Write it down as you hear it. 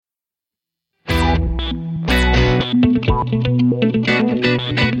Welcome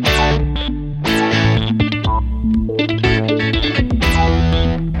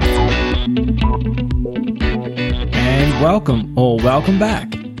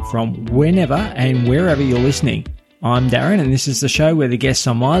back from whenever and wherever you're listening. I'm Darren, and this is the show where the guests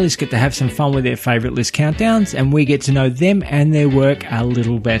on my list get to have some fun with their favourite list countdowns, and we get to know them and their work a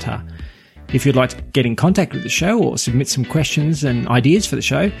little better. If you'd like to get in contact with the show or submit some questions and ideas for the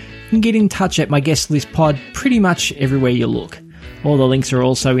show, you can get in touch at my guest list pod pretty much everywhere you look. All the links are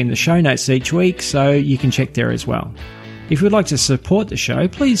also in the show notes each week, so you can check there as well. If you'd like to support the show,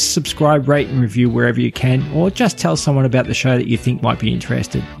 please subscribe, rate and review wherever you can, or just tell someone about the show that you think might be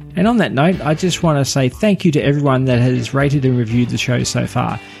interested. And on that note, I just want to say thank you to everyone that has rated and reviewed the show so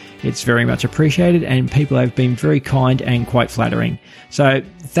far. It's very much appreciated, and people have been very kind and quite flattering. So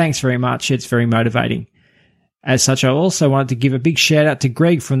thanks very much. It's very motivating. As such, I also wanted to give a big shout out to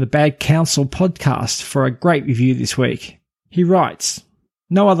Greg from the Bad Counsel podcast for a great review this week. He writes,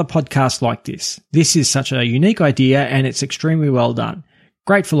 "No other podcast like this. This is such a unique idea and it's extremely well done.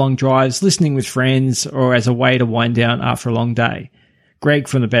 Great for long drives, listening with friends, or as a way to wind down after a long day." Greg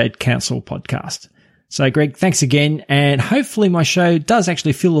from the Bad Counsel podcast. So Greg, thanks again, and hopefully my show does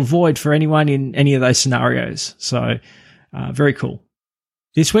actually fill a void for anyone in any of those scenarios. So very cool.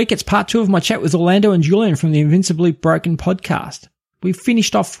 This week it's part 2 of my chat with Orlando and Julian from the Invincibly Broken podcast. We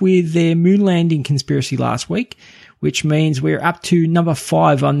finished off with their moon landing conspiracy last week, which means we're up to number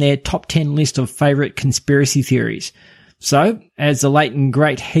 5 on their top 10 list of favourite conspiracy theories. So, as the late and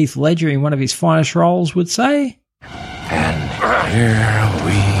great Heath Ledger in one of his finest roles would say, and here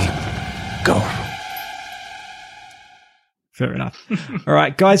we go. Fair enough. All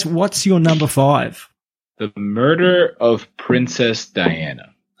right, guys, what's your number 5? The murder of Princess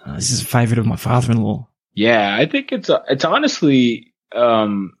Diana. This is a favourite of my father-in-law. Yeah, I think it's honestly,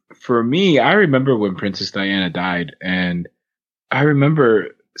 for me, I remember when Princess Diana died, and I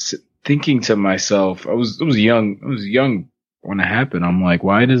remember thinking to myself, I was young when it happened. I'm like,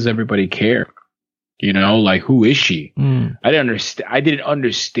 why does everybody care? You know, like, who is she? I didn't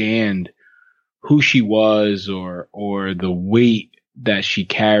understand who she was or the weight that she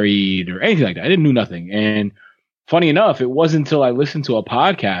carried or anything like that. I didn't know nothing. And funny enough, it wasn't until I listened to a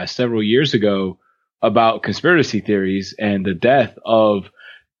podcast several years ago about conspiracy theories and the death of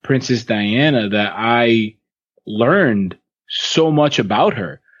Princess Diana that I learned so much about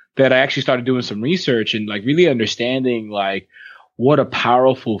her, that I actually started doing some research and like really understanding like what a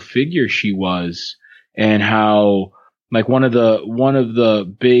powerful figure she was, and how like one of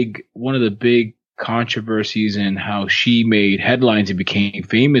the big controversies and how she made headlines and became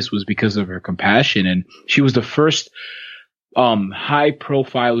famous was because of her compassion. And she was the first high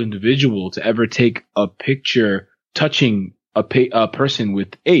profile individual to ever take a picture touching a person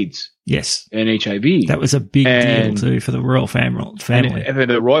with AIDS. Yes. And HIV. That was a big deal too for the royal family. And for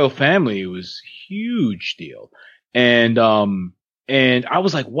the royal family, it was a huge deal. And I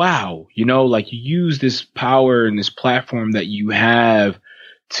was like, wow, you know, like you use this power and this platform that you have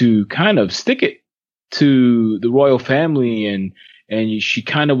to kind of stick it to the royal family. And she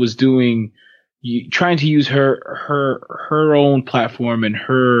kind of was trying to use her own platform and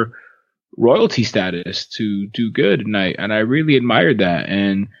her royalty status to do good. And I really admired that.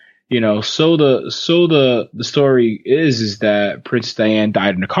 And, you know, so the story is that Princess Diana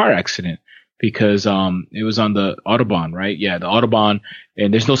died in a car accident because, it was on the Autobahn, right? Yeah, the Autobahn,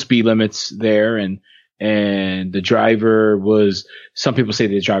 and there's no speed limits there. And the driver some people say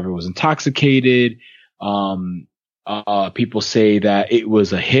the driver was intoxicated. People say that it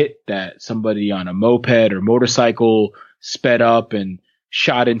was a hit, that somebody on a moped or motorcycle sped up and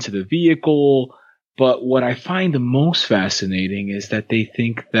shot into the vehicle. But what I find the most fascinating is that they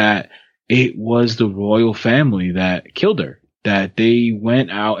think that it was the royal family that killed her, that they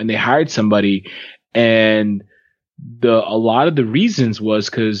went out and they hired somebody. And a lot of the reasons was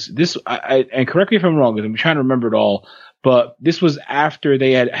because this, and correct me if I'm wrong, because I'm trying to remember it all, but this was after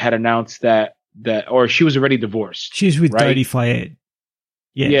they had announced that, or she was already divorced. She was with right? Dodi Fayed.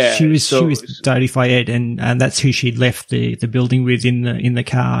 Yeah, she was Dodi Fayed, and that's who she'd left the building with in the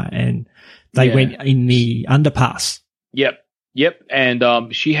car, and they went in the underpass. Yep.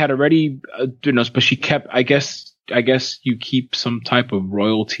 And she had already, but she kept. I guess you keep some type of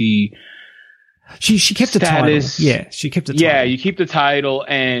royalty. She kept status. The title. Yeah, she kept the title. Yeah, you keep the title,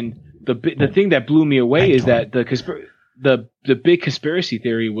 and the thing that blew me away is that the big conspiracy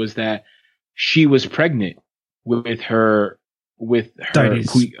theory was that she was pregnant with her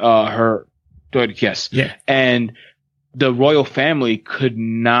yes. Yeah. And the royal family could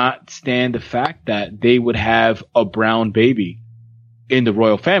not stand the fact that they would have a brown baby in the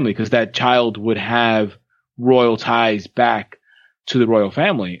royal family, because that child would have royal ties back to the royal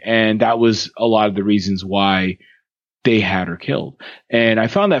family. And that was a lot of the reasons why they had her killed. And I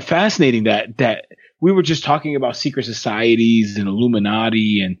found that fascinating that we were just talking about secret societies and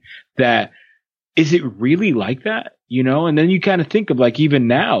Illuminati, and that is it really like that? You know, and then you kind of think of like, even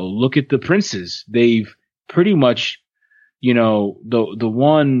now, look at the princes. They've pretty much, you know, the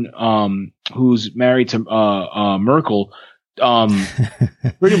one who's married to Merkel,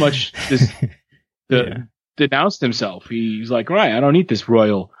 pretty much denounced himself. He's like, right, I don't need this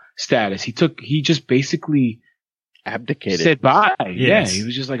royal status. He just basically abdicated, said bye. Yes. Yeah, he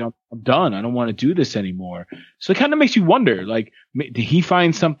was just like, I'm done. I don't want to do this anymore. So it kind of makes you wonder, like, did he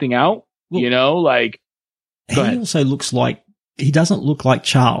find something out? Well, you know, like, he also looks like, he doesn't look like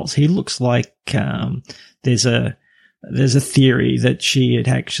Charles. He looks like there's a theory that she had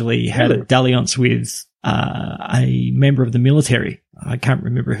actually had a dalliance with a member of the military. I can't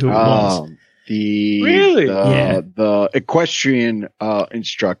remember who it was. The equestrian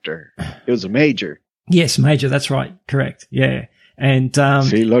instructor. It was a major. Yes, major. That's right. Correct. Yeah. And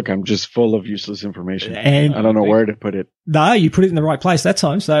see, look, I'm just full of useless information, and I don't know where to put it. No, you put it in the right place that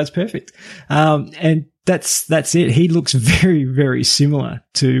time, so it's perfect. And that's it. He looks very, very similar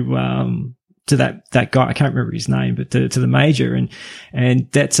to that guy. I can't remember his name, but to the major,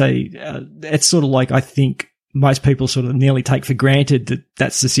 and that's it's sort of like, I think most people sort of nearly take for granted that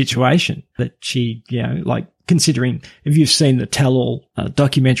that's the situation, that she, you know, like, considering if you've seen the tell-all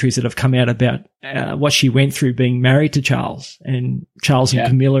documentaries that have come out about what she went through being married to Charles and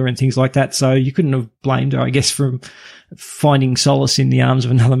Camilla and things like that. So you couldn't have blamed her, I guess, from finding solace in the arms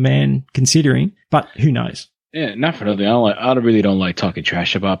of another man, considering, but who knows? Yeah, not for nothing. I really don't like talking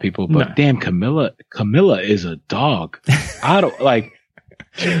trash about people, but damn, Camilla is a dog. I don't like,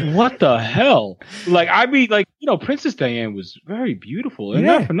 what the hell? Like, I mean, like, you know, Princess Diana was very beautiful, and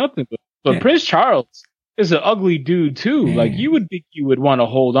not for nothing, but Prince Charles is an ugly dude too. Yeah. Like, you would think you would want to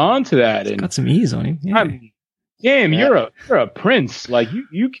hold on to that. He's and got some ears on him. Yeah. I mean, damn, you're a prince. Like,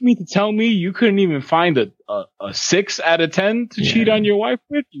 you mean to tell me you couldn't even find a 6 out of 10 to cheat on your wife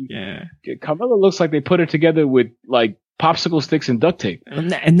with? Camilla looks like they put her together with like popsicle sticks and duct tape.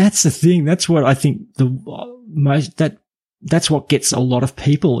 And that's the thing. That's what I think that's what gets a lot of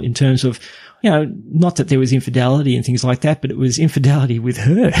people in terms of, you know, not that there was infidelity and things like that, but it was infidelity with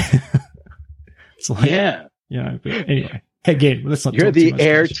her. It's like, you know, but anyway, again, let's not. You're the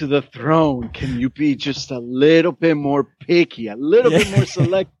heir to the throne. Can you be just a little bit more picky, a little bit more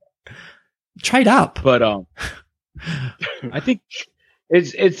selective? Trade up. But I think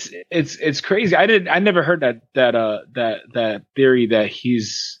it's crazy. I never heard that theory that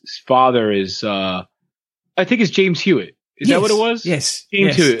his father is I think it's James Hewitt. Is that what it was? Yes.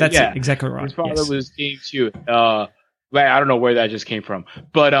 James Hewitt. That's it. Exactly right. His father was James Hewitt. I don't know where that just came from.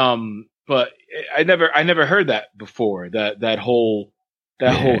 But I never heard that before. That whole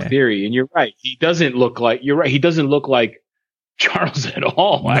theory. And you're right. He doesn't look like Charles at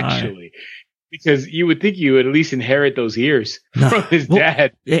all, actually. Because you would think you would at least inherit those ears from his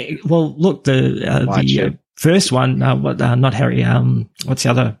dad. Well, look, the first one, not Harry, what's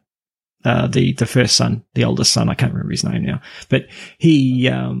the other? The first son, the oldest son, I can't remember his name now, but he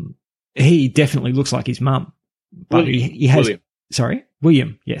definitely looks like his mum, but he has,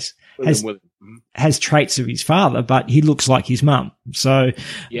 William, yes, has traits of his father, but he looks like his mum. So,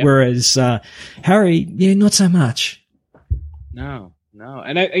 whereas, Harry, not so much. No.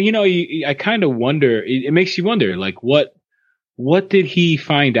 And I kind of wonder, it makes you wonder, like, what did he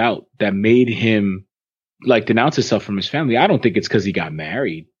find out that made him like denounce himself from his family? I don't think it's because he got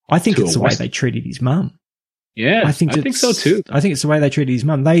married. I think it's the way they treated his mum. Yeah, I think so too. I think it's the way they treated his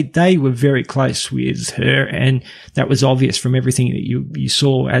mum. They were very close with her, and that was obvious from everything that you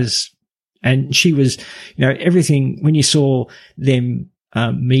saw and she was, everything when you saw them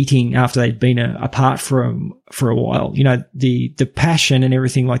meeting after they'd been apart for a while, the passion and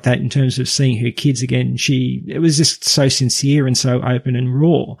everything like that in terms of seeing her kids again. It was just so sincere and so open and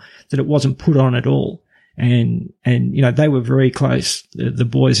raw that it wasn't put on at all. And they were very close, the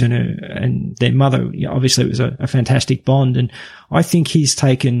boys and her and their mother. Obviously it was a fantastic bond. And I think he's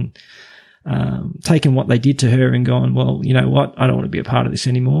taken what they did to her and gone, well, you know what? I don't want to be a part of this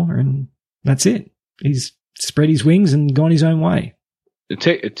anymore. And that's it. He's spread his wings and gone his own way.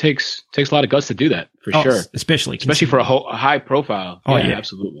 It takes a lot of guts to do that, for sure. Especially for a high profile. Oh, yeah,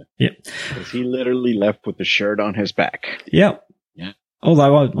 absolutely. Yeah. Because he literally left with the shirt on his back. Yeah. Yeah.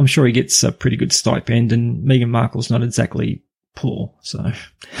 Although I'm sure he gets a pretty good stipend, and Meghan Markle's not exactly poor, so.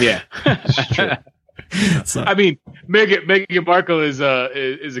 Yeah. So. I mean, Meghan Markle is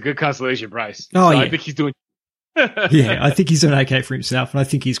a good consolation prize. Oh, so yeah. I think he's doing. Yeah, I think he's doing okay for himself, and I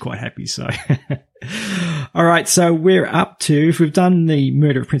think he's quite happy. So, All right, so we're up to, if we've done the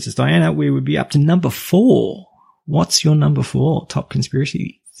murder of Princess Diana, we would be up to number 4. What's your number 4 top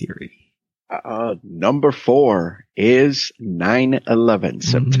conspiracy theory? Number 4 is 9/11,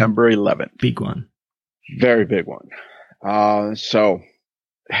 September 11th. Big one. Very big one. So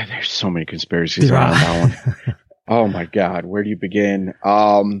there's so many conspiracies around that one. Oh my God, where do you begin?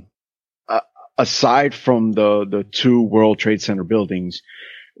 Aside from the 2 World Trade Center buildings,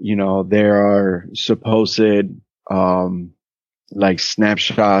 you know, there are supposed, like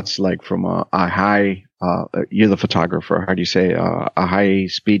snapshots, like from a high, you're the photographer. How do you say, a high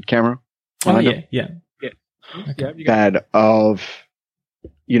speed camera? Oh, yeah. Okay. That of,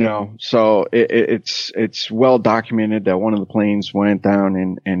 you know, so it's well documented that one of the planes went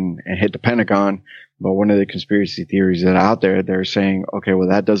down and hit the Pentagon. But one of the conspiracy theories that are out there, they're saying, okay, well,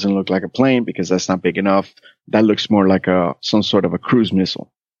 that doesn't look like a plane because that's not big enough. That looks more like some sort of a cruise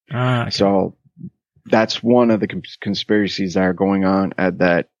missile. Okay. So that's one of the conspiracies that are going on at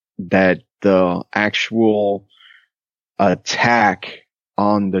that the actual attack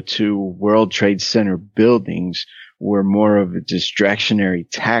on the 2 World Trade Center buildings were more of a distractionary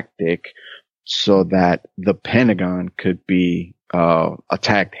tactic so that the Pentagon could be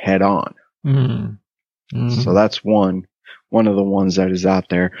attacked head on. So that's one of the ones that is out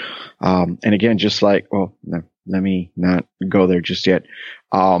there. And again, just like, well, no, let me not go there just yet.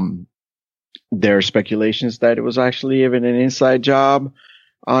 There are speculations that it was actually even an inside job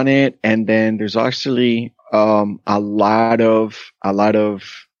on it. And then there's actually, a lot of,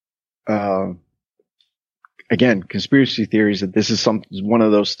 again, conspiracy theories that this is one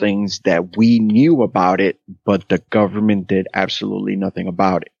of those things that we knew about it, but the government did absolutely nothing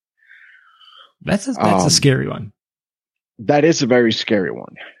about it. That's a scary one. That is a very scary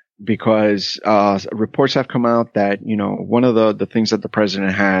one because, reports have come out that, you know, one of the things that the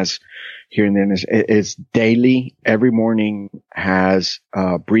president has here and then is daily, every morning has,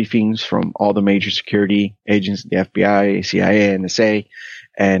 briefings from all the major security agents, the FBI, CIA, NSA,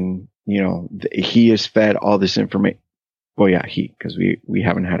 and, you know, he is fed all this information. Well, yeah, because we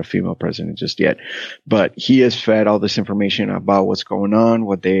haven't had a female president just yet, but he has fed all this information about what's going on,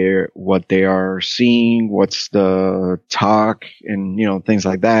 what they are seeing, what's the talk, and you know things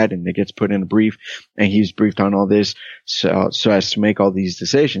like that, and it gets put in a brief, and he's briefed on all this so as to make all these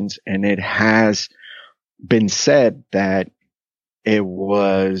decisions, and it has been said that it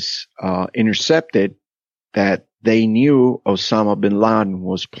was intercepted that they knew Osama bin Laden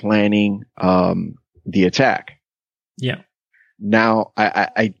was planning the attack. Yeah. Now,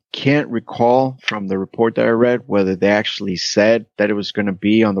 I can't recall from the report that I read whether they actually said that it was going to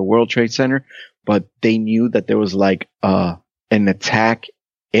be on the World Trade Center, but they knew that there was like an attack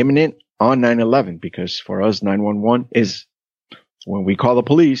imminent on 9/11 because for us, 911 is when we call the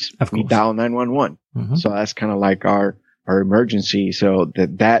police, we dial 911. Mm-hmm. So that's kind of like our emergency. So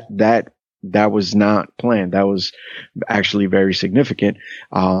that was not planned. That was actually very significant.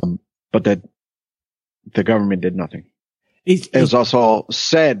 But that the government did nothing. It was also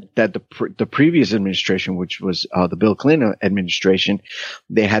said that the previous administration, which was the Bill Clinton administration,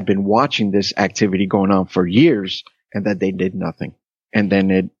 they had been watching this activity going on for years and that they did nothing. And then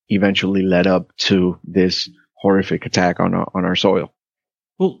it eventually led up to this horrific attack on our soil.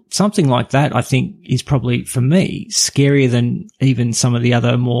 Well, something like that, I think, is probably, for me, scarier than even some of the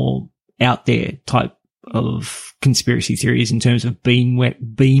other more out there type of conspiracy theories in terms of beam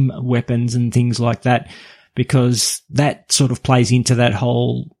weapons and things like that, because that sort of plays into that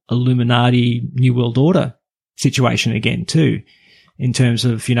whole Illuminati New World Order situation again too, in terms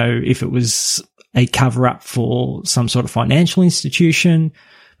of, you know, if it was a cover up for some sort of financial institution,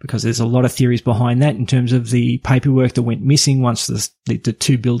 because there's a lot of theories behind that in terms of the paperwork that went missing once the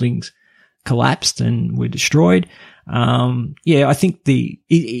 2 buildings collapsed and were destroyed. Yeah, I think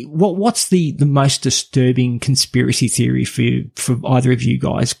what's the most disturbing conspiracy theory for either of you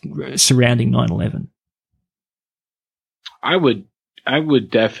guys surrounding 9/11? I would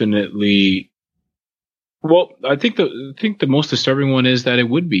definitely. Well, I think the most disturbing one is that it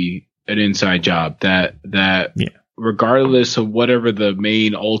would be an inside job. That yeah. Regardless of whatever the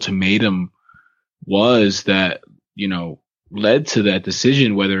main ultimatum was, that you know led to that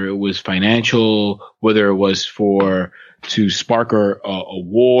decision, whether it was financial, whether it was to spark a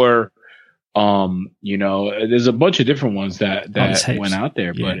war, you know, there's a bunch of different ones that went out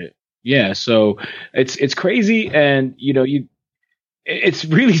there, yeah. But so it's crazy. And, you know, it's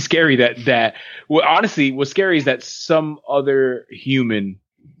really scary that well, honestly, what's scary is that some other human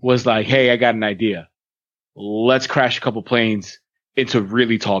was like, hey, I got an idea. Let's crash a couple planes into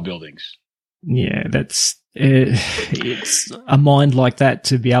really tall buildings. Yeah, that's it's a mind like that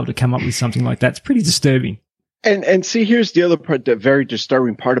to be able to come up with something like that's pretty disturbing. And see, here's the other part, the very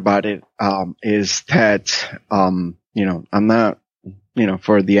disturbing part about it, is that, I'm not,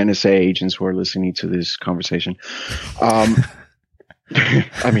 for the NSA agents who are listening to this conversation, I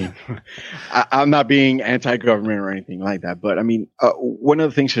mean, I'm not being anti-government or anything like that, but I mean, one of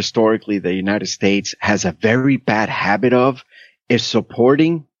the things historically the United States has a very bad habit of is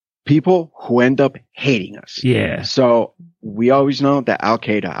supporting people who end up hating us. Yeah. So we always know that Al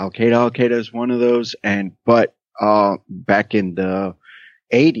Qaeda is one of those. But back in the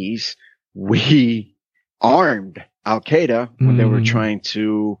 80s, we armed Al Qaeda when they were trying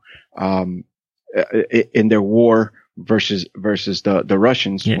to, in their war versus the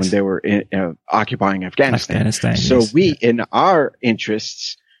Russians when they were occupying Afghanistan. So yes. We, in our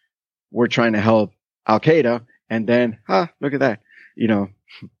interests, were trying to help Al Qaeda, and then, look at that,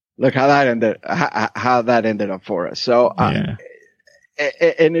 look how that ended up for us. So, and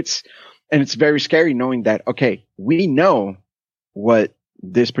it's very scary knowing that, okay, we know what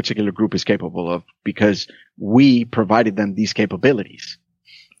this particular group is capable of because we provided them these capabilities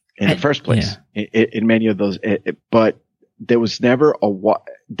in the first place. In many of those, but there was never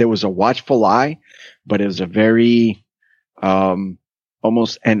there was a watchful eye, but it was a very,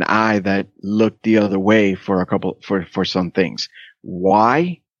 almost an eye that looked the other way for some things.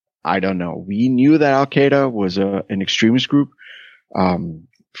 Why? I don't know. We knew that Al Qaeda was an extremist group,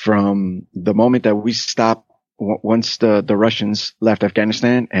 from the moment that we stopped, once the Russians left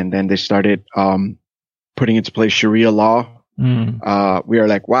Afghanistan and then they started, putting into place Sharia law. We are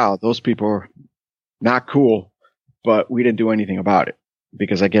like, wow, those people are not cool, but we didn't do anything about it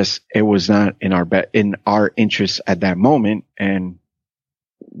because I guess it was not in our interest at that moment. And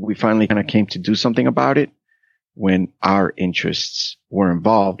we finally kind of came to do something about it when our interests were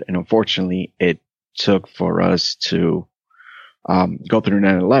involved. And unfortunately, it took for us to, go through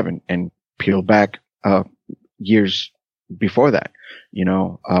 9/11 and peel back, years before that,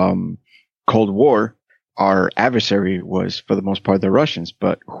 Cold War. Our adversary was, for the most part, the Russians,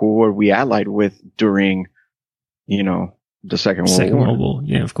 but who were we allied with during, the Second World War?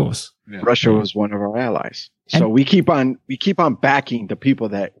 Yeah, of course. Yeah. Russia was one of our allies. So we keep on backing the people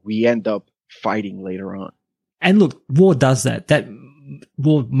that we end up fighting later on. And look, war does that. That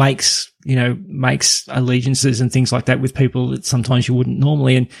war makes allegiances and things like that with people that sometimes you wouldn't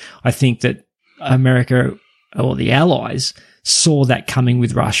normally. And I think that America or the Allies saw that coming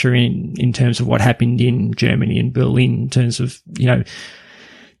with Russia in terms of what happened in Germany and Berlin in terms of,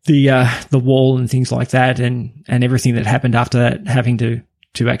 the wall and things like that and everything that happened after that, having to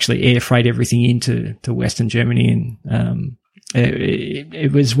actually air freight everything into Western Germany. And,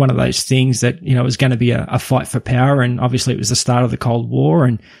 it was one of those things that, it was going to be a fight for power. And obviously it was the start of the Cold War.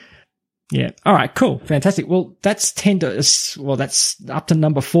 And yeah. All right. Cool. Fantastic. Well, that's up to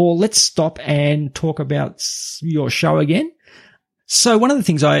number 4. Let's stop and talk about your show again. So one of the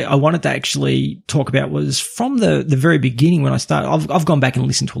things I wanted to actually talk about was from the very beginning when I started. I've gone back and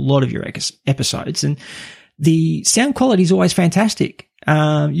listened to a lot of your episodes, and the sound quality is always fantastic.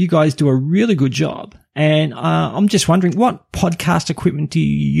 You guys do a really good job, and I'm just wondering, what podcast equipment do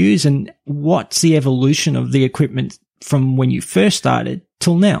you use, and what's the evolution of the equipment from when you first started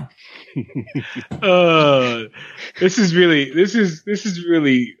till now? This is really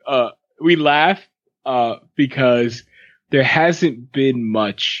we laugh because there hasn't been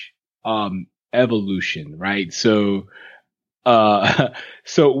much evolution, right? So we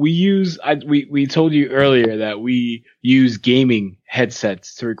told you earlier that we use gaming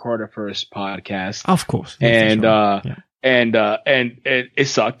headsets to record our first podcast. Of course. And it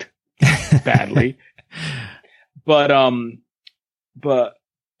sucked badly. But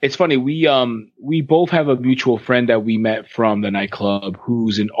it's funny, we both have a mutual friend that we met from the nightclub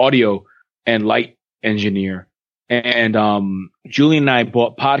who's an audio and light engineer. And Julian and I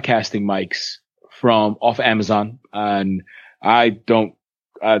bought podcasting mics off Amazon, and I don't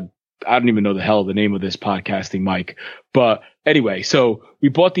even know the hell the name of this podcasting mic. But anyway, so we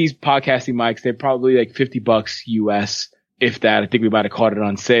bought these podcasting mics. They're probably like $50 US, if that. I think we might have caught it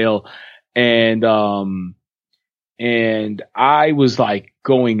on sale. And I was like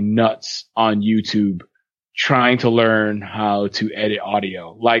going nuts on YouTube trying to learn how to edit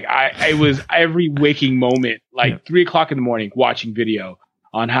audio. Like I was every waking moment, like 3:00 in the morning, watching video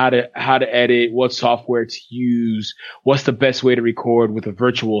on how to edit, what software to use, what's the best way to record with a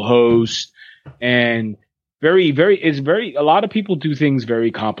virtual host. And a lot of people do things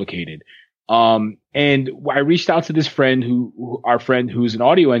very complicated. And I reached out to this friend our friend who's an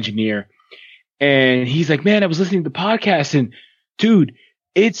audio engineer, and he's like, man, I was listening to the podcast, and dude,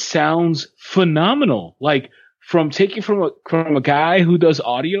 it sounds phenomenal. Like from a guy who does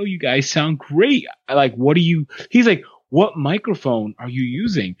audio, you guys sound great. Like, he's like, what microphone are you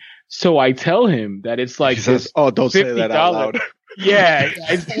using? So I tell him that it's like, he says, "Oh, don't say that out loud." Yeah,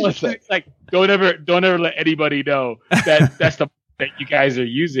 it's like don't ever let anybody know that's the that you guys are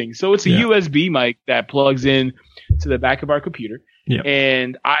using. So it's a USB mic that plugs in to the back of our computer,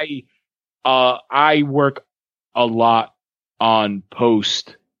 and I work a lot on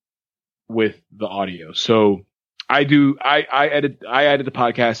post with the audio. So I edit the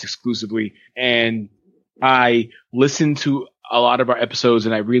podcast exclusively, and I listen to a lot of our episodes,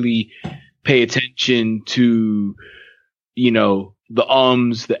 and I really pay attention to, the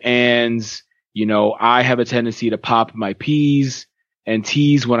ums, the ands. I have a tendency to pop my P's and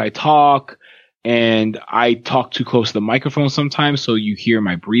T's when I talk, and I talk too close to the microphone sometimes, so you hear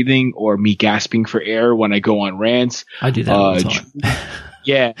my breathing or me gasping for air when I go on rants. I do that all the time.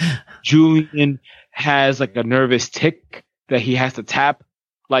 Yeah. Julian has like a nervous tick that he has to tap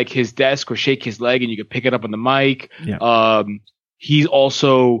like his desk or shake his leg, and you can pick it up on the mic. Yeah. He's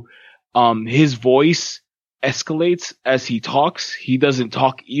also, his voice escalates as he talks. He doesn't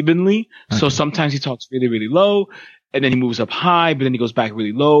talk evenly. Okay. So sometimes he talks really, really low, and then he moves up high, but then he goes back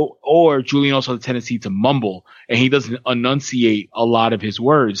really low. Or Julian also has a tendency to mumble, and he doesn't enunciate a lot of his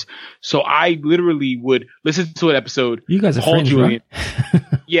words. So I literally would listen to an episode. You guys are friends, Julian. Right?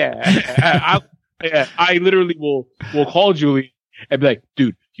 Yeah. I literally will call Julian and be like,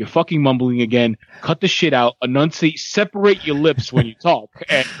 dude, you're fucking mumbling again. Cut the shit out. Enunciate. Separate your lips when you talk.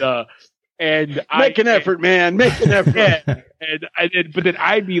 And make an effort, man. Make an effort. Yeah. But then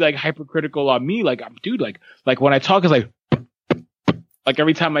I'd be like hypercritical on me. Like, dude, like when I talk, it's like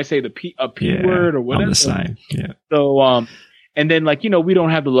every time I say a P word or whatever. I'm the same. Yeah. So, and then like, we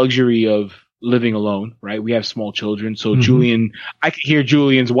don't have the luxury of living alone, right? We have small children. So Julian, I could hear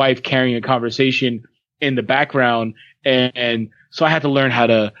Julian's wife carrying a conversation in the background. And so I had to learn how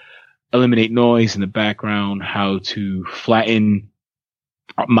to eliminate noise in the background, how to flatten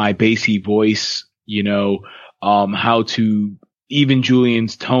my bassy voice, how to even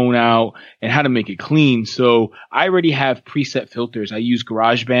Julian's tone out and how to make it clean. So I already have preset filters. I use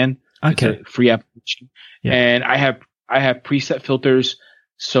GarageBand. Okay. It's a free application. Yeah. And I have preset filters.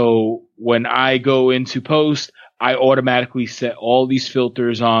 So when I go into post, I automatically set all these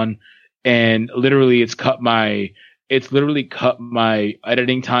filters on, and literally it's literally cut my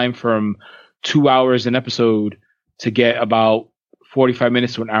editing time from 2 hours an episode to get about 45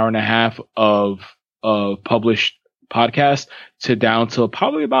 minutes to an hour and a half of published podcast to down to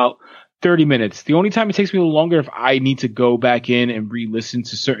probably about 30 minutes. The only time it takes me a little longer if I need to go back in and re-listen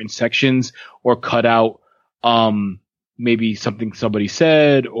to certain sections or cut out maybe something somebody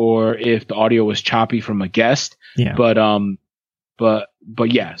said, or if the audio was choppy from a guest. Yeah. But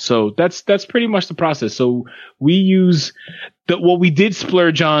yeah, so that's pretty much the process. So we use what we did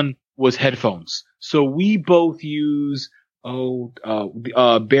splurge on was headphones. So we both use Barrett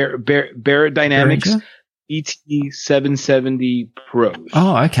Dynamics ET770 Pros.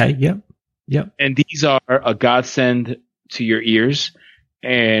 Oh, okay. Yep. And these are a godsend to your ears.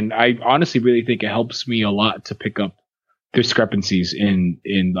 And I honestly really think it helps me a lot to pick up discrepancies in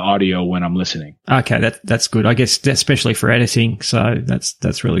the audio when I'm listening. Okay, that's good. I guess especially for editing. So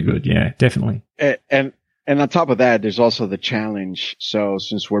that's really good. Yeah, definitely. And on top of that, there's also the challenge. So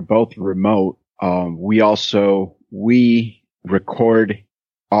since we're both remote, we record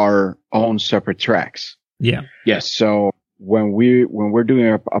our own separate tracks. Yeah. Yes. So when we're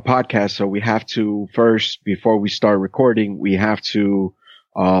doing a podcast, so we have to first, before we start recording, we have to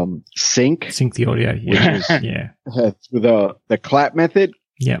sync the audio, which is through the clap method.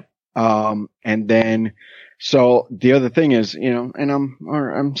 Yeah. And then so the other thing is, and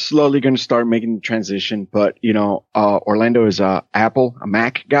I'm slowly going to start making the transition, but Orlando is a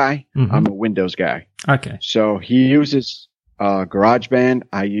Mac guy. Mm-hmm. I'm a Windows guy. Okay. So he uses GarageBand.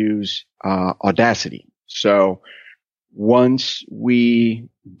 I use Audacity. So once we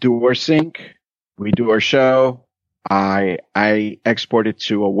do our sync, we do our show, I export it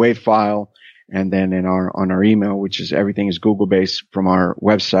to a WAV file, and then on our email, which is everything is Google based from our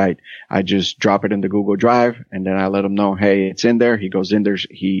website, I just drop it in the Google Drive, and then I let him know, hey, it's in there. He goes in there,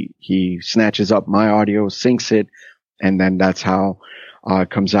 he snatches up my audio, syncs it, and then that's how it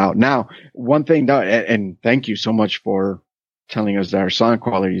comes out. Now, one thing and thank you so much for telling us that our sound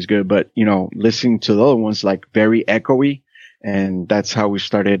quality is good, but listening to the other ones, like very echoey, and that's how we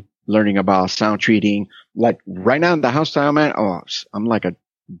started learning about sound treating. Like right now in the house that I'm at, I'm like a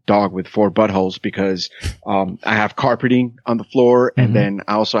dog with 4 buttholes because I have carpeting on the floor, and then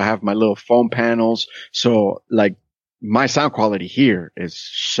I also have my little foam panels. So like my sound quality here is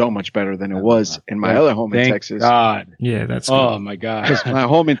so much better than it was in my other home in Texas. God. Yeah, that's good. Oh my God. Because my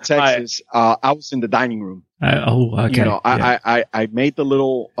home in Texas, I was in the dining room. Okay. You know, I made the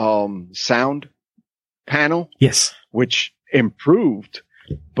little sound panel. Yes. Which improved,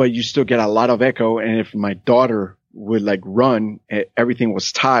 but you still get a lot of echo. And if my daughter would like run, everything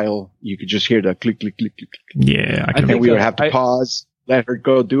was tile. You could just hear the click, click, click, click. Yeah. And then we would have to pause, let her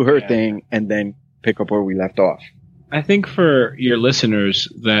go do her thing, and then pick up where we left off. I think for your listeners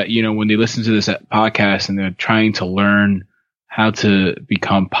that, you know, when they listen to this podcast and they're trying to learn how to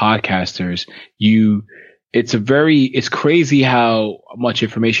become podcasters, it's crazy how much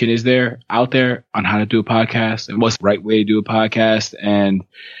information is out there on how to do a podcast and what's the right way to do a podcast. And,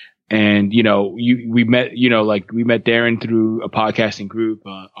 you know, we met Darren through a podcasting group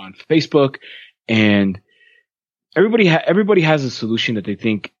on Facebook, and everybody has a solution that they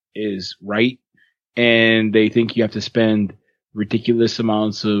think is right. And they think you have to spend ridiculous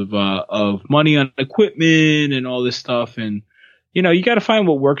amounts of money on equipment and all this stuff. And, you know, you got to find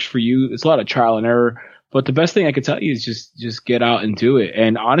what works for you. It's a lot of trial and error. But the best thing I could tell you is just get out and do it.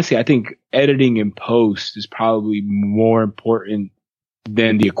 And honestly, I think editing in post is probably more important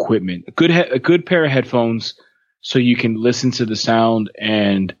than the equipment. A good pair of headphones so you can listen to the sound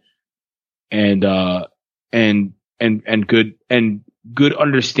and good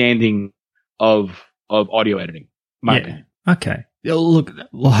understanding of audio editing. My opinion. Okay. Look,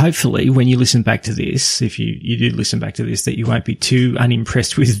 well, hopefully when you listen back to this, if you do listen back to this, that you won't be too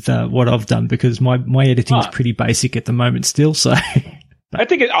unimpressed with what I've done, because my editing is pretty basic at the moment still. So I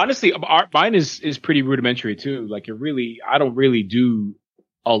think honestly, mine is pretty rudimentary too. Like I don't really do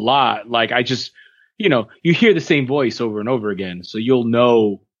a lot. Like I just, you know, you hear the same voice over and over again. So you'll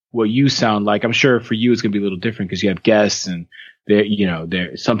know what you sound like. I'm sure for you, it's going to be a little different because you have guests and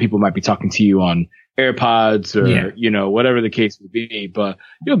some people might be talking to you on AirPods or, you know, whatever the case would be, but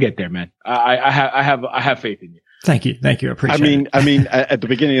you'll get there, man. I have faith in you. Thank you. I appreciate it. I mean, at the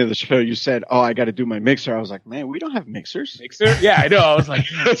beginning of the show, you said, "Oh, I got to do my mixer." I was like, "Man, we don't have mixers." Mixer? Yeah, I know. I was like,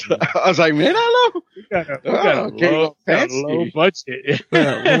 man, I know. We got a low budget.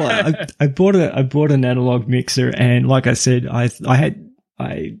 Well, I bought an analog mixer, and like I said, I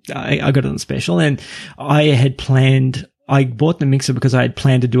got it on special, and I had planned. I bought the mixer because I had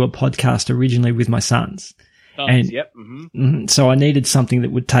planned to do a podcast originally with my sons. So I needed something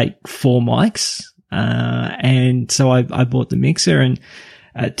that would take 4 mics. And so I bought the mixer, and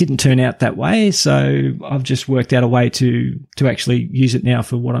it didn't turn out that way. So I've just worked out a way to actually use it now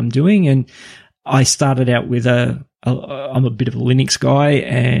for what I'm doing. And I started out with I'm a bit of a Linux guy,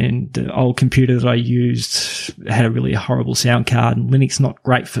 and the old computer that I used had a really horrible sound card, and Linux not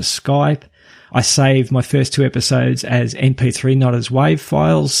great for Skype. I saved my first 2 episodes as MP3, not as WAV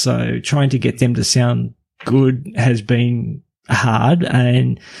files. So trying to get them to sound good has been hard.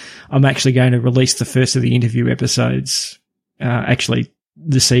 And I'm actually going to release the first of the interview episodes, actually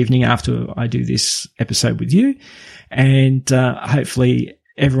this evening after I do this episode with you. And, hopefully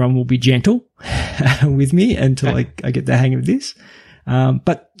everyone will be gentle with me until I get the hang of this.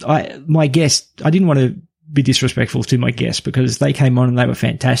 But my guest, I didn't want to be disrespectful to my guests because they came on and they were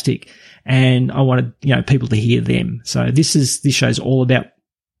fantastic, and I wanted, you know, people to hear them. So this show's all about,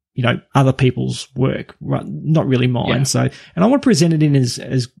 you know, other people's work, not really mine. Yeah. So, and I want to present it in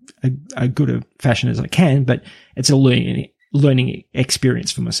as a good a fashion as I can, but it's a learning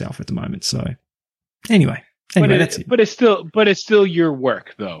experience for myself at the moment. So anyway, that's it. But it's still your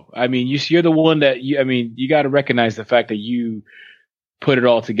work though. I mean, you're the one that you got to recognize the fact that you put it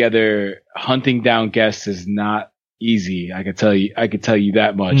all together. Hunting down guests is not easy. I could tell you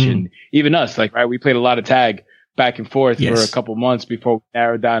that much. And even us, like, right, we played a lot of tag back and forth for a couple months before we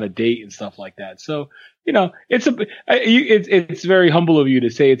narrowed down a date and stuff like that. So, you know, it's very humble of you to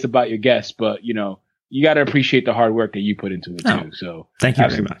say it's about your guests, but you know, you got to appreciate the hard work that you put into it too. So thank you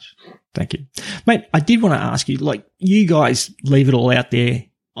very much. Thank you, mate. I did want to ask you, like, you guys leave it all out there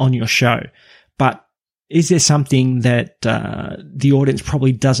on your show, but is there something that the audience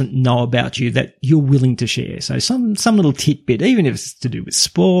probably doesn't know about you that you're willing to share? So some little tidbit, even if it's to do with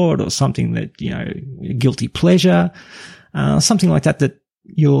sport or something that, you know, guilty pleasure, something like that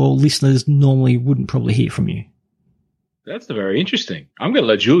your listeners normally wouldn't probably hear from you. That's very interesting. I'm going to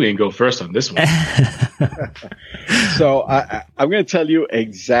let Julian go first on this one. So I'm going to tell you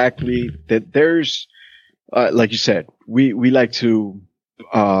exactly that there's, like you said, we like to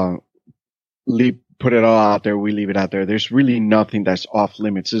put it all out there. We leave it out there. There's really nothing that's off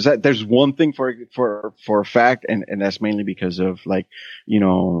limits. There's one thing for a fact, and that's mainly because of, like, you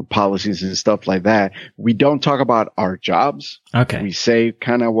know, policies and stuff like that. We don't talk about our jobs. Okay. We say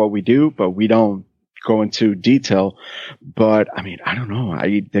kind of what we do, but we don't go into detail, but I mean, I don't know.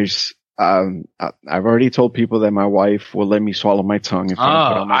 I've already told people that my wife will let me swallow my tongue if I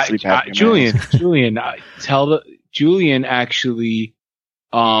put on my sleep apnea mask. Julian actually,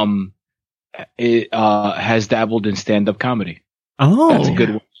 has dabbled in stand-up comedy. Oh, that's a good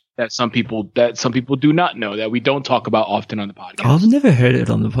one. That some people do not know, that we don't talk about often on the podcast. I've never heard it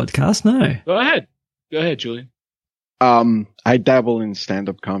on the podcast. No. Go ahead, Julian. I dabble in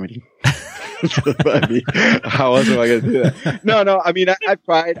stand-up comedy. I mean, how else am I going to do that? No. I mean, I've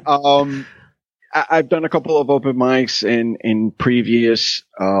tried. I've done a couple of open mics in previous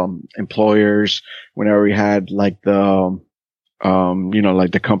employers. Whenever we had like the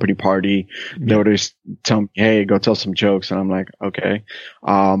like the company party, they would just tell me, "Hey, go tell some jokes," and I'm like, "Okay."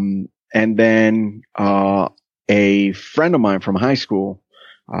 And then a friend of mine from high school,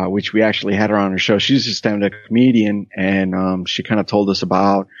 which we actually had her on her show. She's a stand-up comedian, and she kind of told us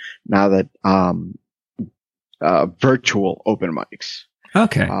about now that virtual open mics.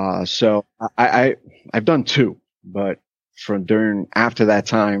 Okay. So I've done 2, but after that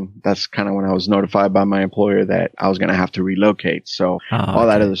time, that's kind of when I was notified by my employer that I was going to have to relocate. So all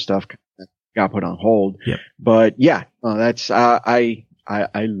that other stuff got put on hold. Yep. But yeah, that's I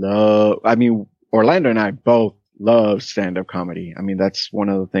love. I mean, Orlando and I both love stand-up comedy. I mean, that's one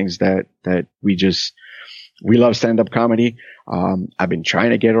of the things that we love stand-up comedy. I've been trying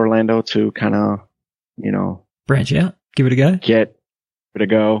to get Orlando to kind of, branch out, give it a go. Give it a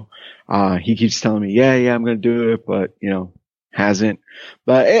go. He keeps telling me, yeah, I'm going to do it, but hasn't.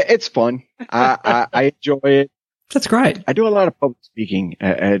 But it's fun. I enjoy it. That's great. I do a lot of public speaking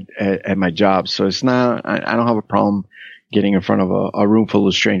at my job, so it's not. I don't have a problem getting in front of a room full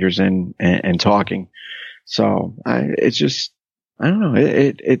of strangers and talking. So it's just, I don't know.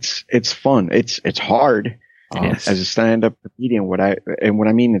 It's fun. It's hard as a stand-up comedian. What I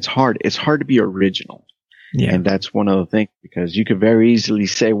mean, it's hard to be original. Yeah. And that's one of the things, because you could very easily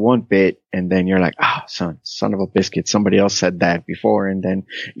say one bit and then you're like, son of a biscuit. Somebody else said that before. And then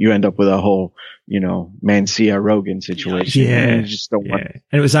you end up with a whole, Mancia Rogan situation. Yeah. And you just don't want and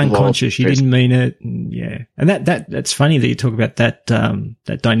it was unconscious. You didn't mean it. And And that's funny that you talk about that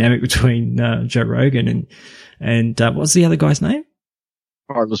dynamic between, Joe Rogan and what's the other guy's name?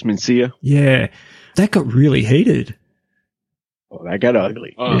 Carlos Mencia. Yeah. That got really heated. Oh, that got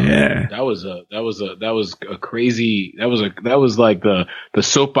ugly. Yeah. That was a crazy, that was like the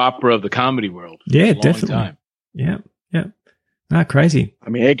soap opera of the comedy world. Yeah, definitely. Time. Yeah. Crazy. I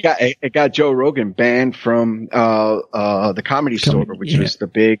mean, it got Joe Rogan banned from, the Comedy Store, which was the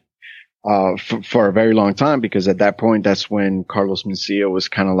big, for a very long time, because at that point, that's when Carlos Mencia was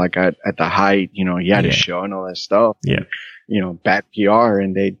kind of like at the height, he had his show and all that stuff. Yeah. Bad PR,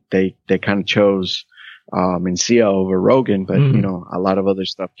 and they kind of chose, Mencia over Rogan, but a lot of other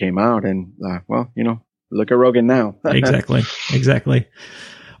stuff came out, and look at Rogan now. Exactly.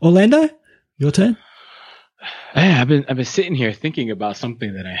 Orlando, your turn. Hey, I've been sitting here thinking about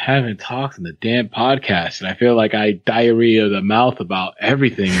something that I haven't talked in the damn podcast, and I feel like I diarrhea the mouth about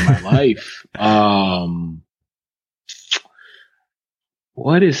everything in my life.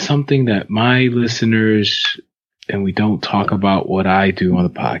 What is something that my listeners, and we don't talk about what I do on the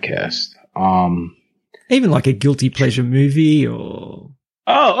podcast? Even like a guilty pleasure movie or...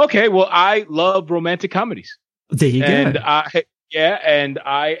 Oh, okay. Well, I love romantic comedies. There you go. And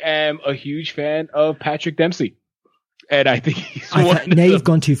I am a huge fan of Patrick Dempsey. And I think he's now you've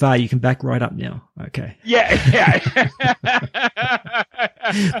gone too far. You can back right up now. Okay. Yeah.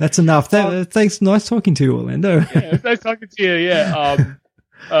 That's enough. Thanks. Nice talking to you, Orlando. Yeah, it's nice talking to you. Yeah.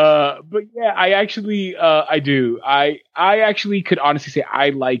 But yeah, I actually, I do. I actually could honestly say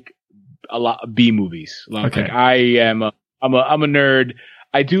I like a lot of B movies. Like I'm a nerd.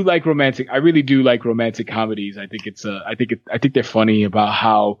 I do like romantic. I really do like romantic comedies. I think I think they're funny about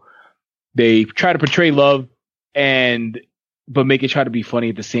how they try to portray love but make it try to be funny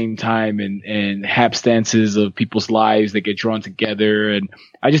at the same time, and hapstances of people's lives that get drawn together. And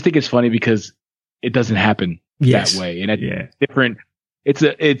I just think it's funny because it doesn't happen that way. And it's different.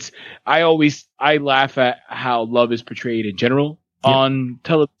 I laugh at how love is portrayed in general on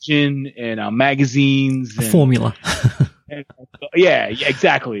television and on magazines. A formula. Yeah,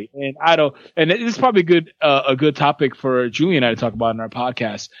 exactly. And this is probably a good topic for Julian and I to talk about in our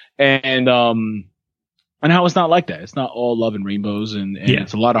podcast. And how it's not like that. It's not all love and rainbows, and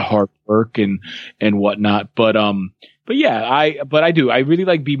it's a lot of hard work and whatnot. But yeah, I do. I really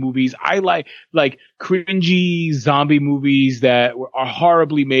like B movies. I like cringy zombie movies that are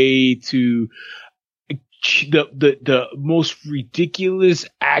horribly made to the most ridiculous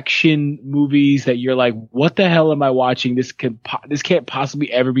action movies that you're like, what the hell am I watching? This can't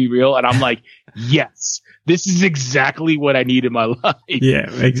possibly ever be real. And I'm like, yes, this is exactly what I need in my life. Yeah,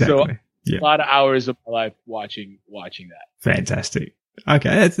 exactly. So a lot of hours of my life watching that. Fantastic.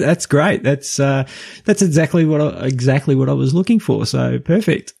 Okay, that's great. That's exactly what I was looking for. So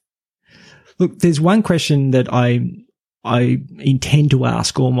perfect. Look, there's one question that I intend to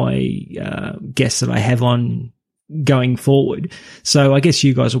ask all my guests that I have on going forward. So I guess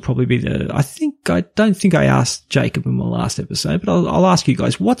you guys will probably be I don't think I asked Jacob in my last episode, but I'll ask you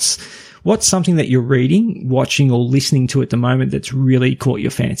guys, what's something that you're reading, watching, or listening to at the moment that's really caught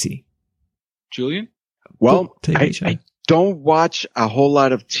your fancy? Julian? Well, I don't watch a whole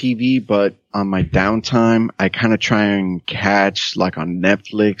lot of TV, but on my downtime, I kind of try and catch like on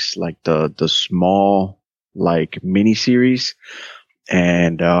Netflix, like the small like miniseries.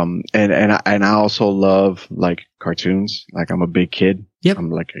 And I also love like cartoons. Like I'm a big kid. Yep.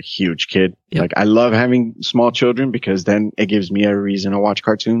 I'm like a huge kid. Yep. Like I love having small children because then it gives me a reason to watch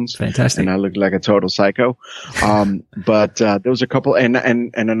cartoons. Fantastic. And I look like a total psycho. But there was a couple, and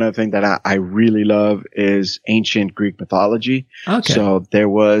another thing that I really love is ancient Greek mythology. Okay. So there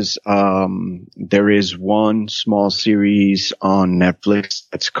is one small series on Netflix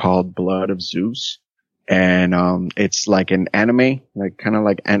that's called Blood of Zeus. And it's like an anime, like kind of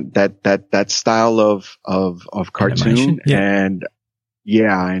like that style of cartoon. Yeah. And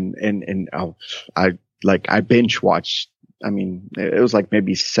yeah, and I binge watched. I mean, it was like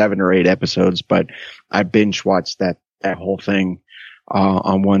maybe 7 or 8 episodes, but I binge watched that whole thing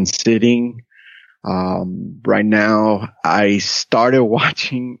on one sitting. Right now, I started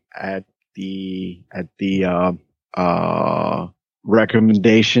watching at the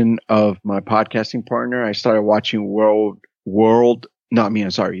recommendation of my podcasting partner. I started watching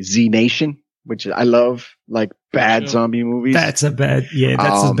Z Nation, which I love, like bad zombie movies. That's a bad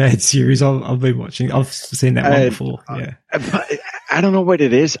series I've been watching. I've seen that one before. Yeah. But I don't know what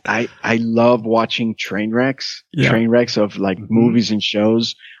it is. I love watching train wrecks of like movies and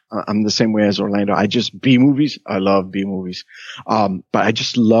shows. I'm the same way as Orlando. B movies. I love B movies. But I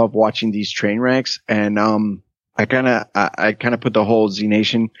just love watching these train wrecks, and I kind of put the whole Z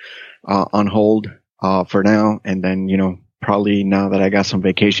Nation on hold for now, and then probably now that I got some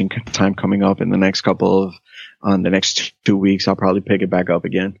vacation time coming up in the next the next 2 weeks, I'll probably pick it back up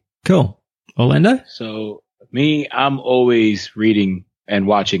again. Cool. Orlando? So me, I'm always reading and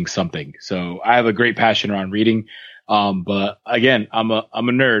watching something. So I have a great passion around reading. But again, I'm a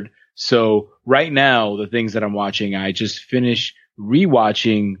nerd. So right now, the things that I'm watching, I just finished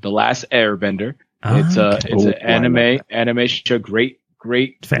rewatching The Last Airbender. It's an anime show.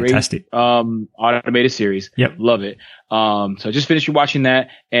 Great, fantastic. Automated series. Yep. Love it. So I just finished watching that.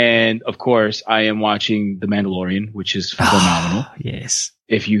 And of course, I am watching The Mandalorian, which is phenomenal. Yes.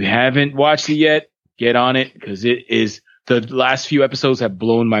 If you haven't watched it yet, get on it, because the last few episodes have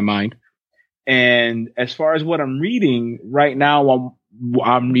blown my mind. And as far as what I'm reading right now,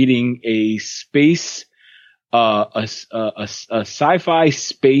 I'm reading a space, a sci-fi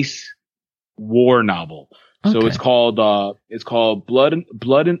space war novel. Okay. So it's called Blood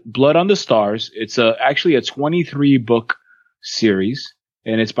on the Stars. It's actually a 23 book series,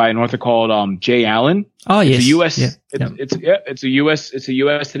 and it's by an author called Jay Allen. Oh yes, it's a US. Yeah. It's a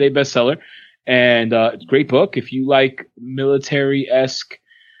US Today bestseller, and it's a great book if you like military-esque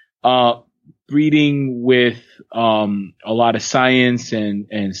reading with a lot of science and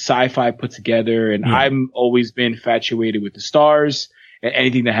sci-fi put together. And I'm always been infatuated with the stars and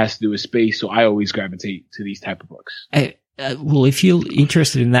anything that has to do with space, so I always gravitate to these type of books. Well, if you're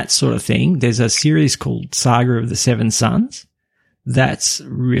interested in that sort of thing, there's a series called Saga of the Seven Suns. That's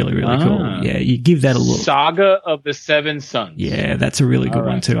really, really cool. Yeah, you give that a look. Saga of the Seven Suns. Yeah, that's a really good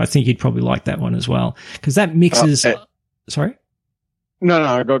one too. I think you'd probably like that one as well, because that mixes. Sorry?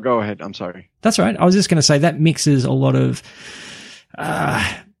 No, go ahead. I'm sorry. That's all right. I was just going to say that mixes a lot of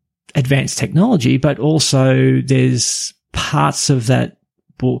advanced technology, but also there's parts of that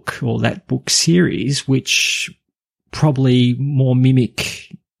book or that book series which probably more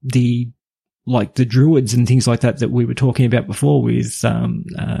mimic the druids and things like that we were talking about before with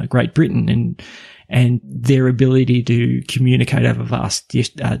Great Britain and their ability to communicate over vast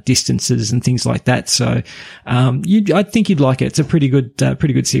distances and things like that. So I think you'd like it. It's a pretty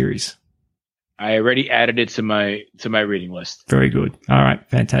good series. I already added it to my reading list. Very good. All right,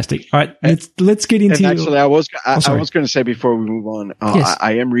 fantastic. All right, let's get into. And actually, I was going to say before we move on, yes.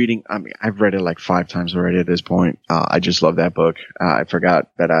 I am reading. I mean, I've read it like 5 times already at this point. I just love that book. I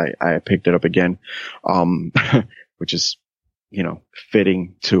forgot that I picked it up again, which is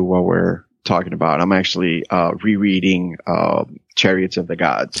fitting to what we're talking about. I'm actually rereading Chariots of the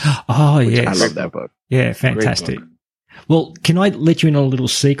Gods. Oh, yes. I love that book. Yeah, fantastic. Well, can I let you in on a little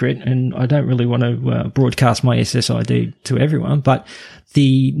secret? And I don't really want to broadcast my SSID to everyone, but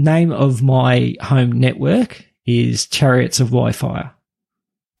the name of my home network is Chariots of Wi-Fi.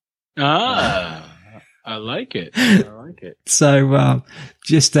 Ah, I like it. I like it. So,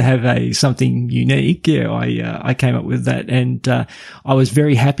 just to have something unique, I came up with that, and I was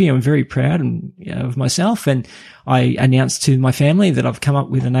very happy. I'm very proud of myself, and I announced to my family that I've come up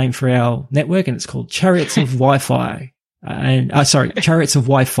with a name for our network, and it's called Chariots of Wi-Fi. Chariots of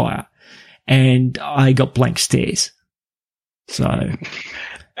Wi-Fi, and I got blank stares. So,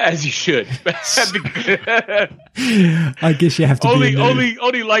 as you should. I guess you have to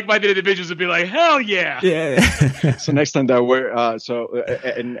only like-minded individuals would be like, hell yeah. Yeah. So next time that we're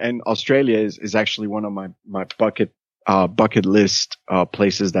and Australia is actually one of my bucket list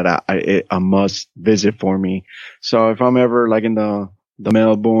places that I must visit for me. So if I'm ever like in the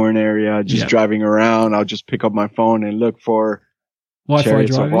Melbourne area, just driving around, I'll just pick up my phone and look for Wi-Fi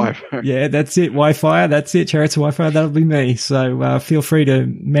driving. Wi-Fi. Yeah, that's it. Wi-Fi. That's it. Chariots of Wi-Fi. That'll be me. So feel free to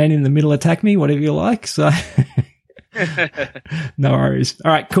man in the middle attack me, whatever you like. So no worries.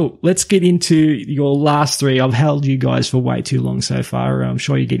 All right, cool. Let's get into your last three. I've held you guys for way too long so far. I'm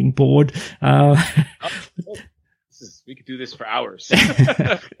sure you're getting bored. We could do this for hours.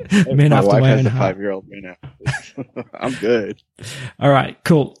 My wife has a 5-year-old man after this. I'm good. All right,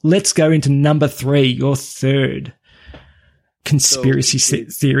 cool. Let's go into number 3, your third conspiracy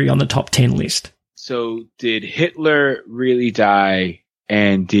theory on the top 10 list. So did Hitler really die,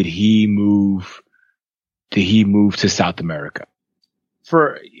 and did he move to South America?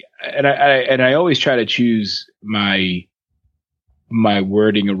 I always try to choose my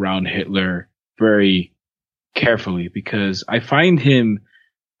wording around Hitler very carefully, because I find him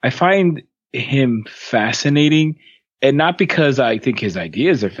fascinating, and not because I think his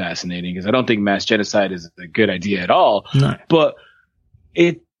ideas are fascinating, because I don't think mass genocide is a good idea at all. No. But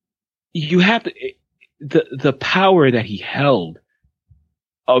the power that he held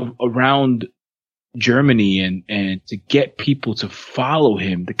around Germany and to get people to follow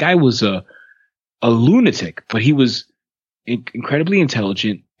him. The guy was a lunatic, but he was incredibly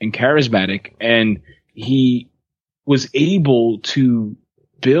intelligent and charismatic, and he was able to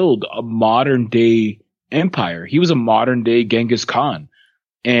build a modern day empire. He was a modern day Genghis Khan,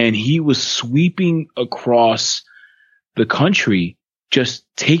 and he was sweeping across the country, just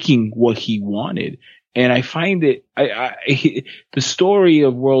taking what he wanted. And I find it, the story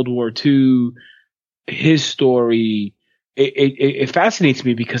of World War II, his story, it fascinates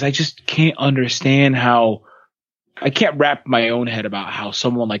me, because I just can't understand how, I can't wrap my own head about how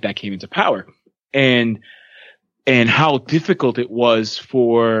someone like that came into power, and how difficult it was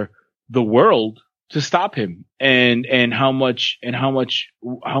for the world to stop him, and how much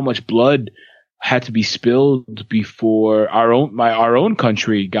blood had to be spilled before our own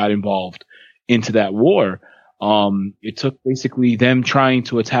country got involved into that war. It took basically them trying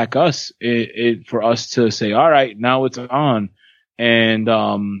to attack us for us to say, all right, now it's on. But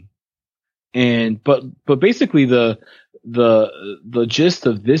basically the gist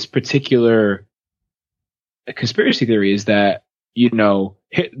of this particular conspiracy theory is that, no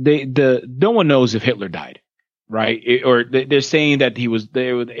one knows if Hitler died, right? They're saying that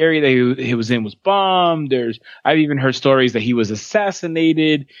the area that he was in was bombed. I've even heard stories that he was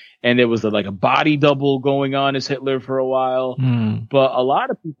assassinated, and there was a body double going on as Hitler for a while. But a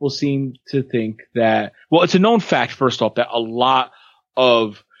lot of people seem to think that, well, it's a known fact, first off, that a lot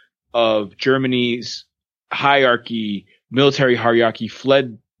of Germany's military hierarchy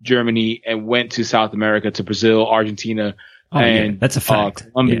fled Germany and went to South America, to Brazil, Argentina, and that's a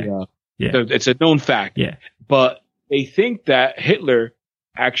fact. Colombia. Yeah. So it's a known fact. Yeah. But they think that Hitler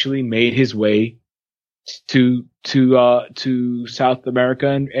actually made his way to South America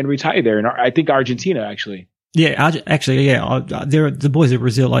and retired there. And I think Argentina, actually. Yeah, the boys of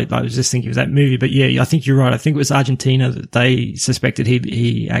Brazil, I was just thinking of that movie, but yeah, I think you're right. I think it was Argentina that they suspected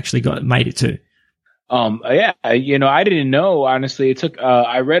he actually made it to. Yeah, I didn't know, honestly. It took,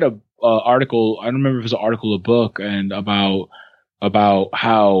 I read a article, I don't remember if it was an article or book, and about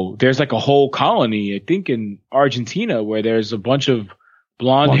how there's a whole colony, I think in Argentina, where there's a bunch of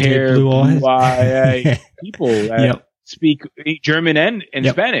blonde hair, blue eye people that speak German and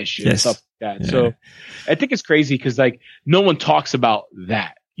Spanish and stuff like that. Yeah. So I think it's crazy, because no one talks about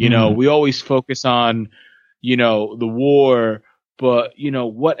that. We always focus on, the war. But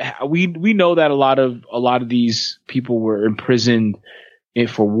we know that a lot of these people were imprisoned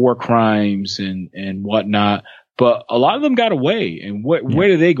for war crimes and whatnot. but a lot of them got away. And where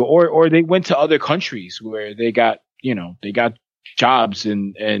did they go? Or they went to other countries where they got jobs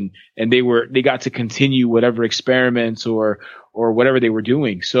and they got to continue whatever experiments or whatever they were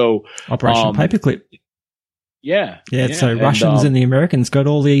doing. So Operation Paperclip. Yeah. So Russians and the Americans got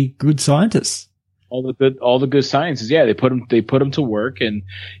all the good scientists. All the good sciences. Yeah, they put them to work, and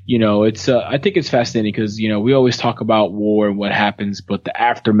it's I think it's fascinating because we always talk about war and what happens, but the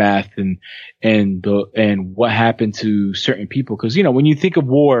aftermath and what happened to certain people. Because when you think of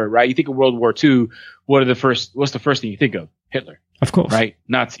war, right, you think of World War II. What's the first thing you think of? Hitler, of course, right?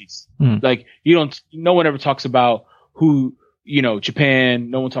 Nazis. Like no one ever talks about who Japan.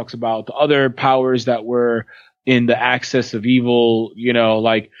 No one talks about the other powers that were in the axis of evil. There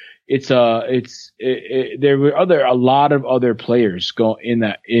were a lot of other players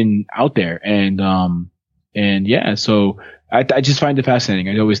out there, and yeah, so I just find it fascinating.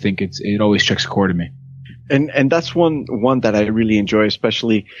 I always think it always strikes a chord to me. And that's one that I really enjoy,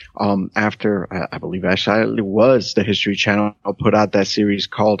 especially after I believe actually it was the History Channel put out that series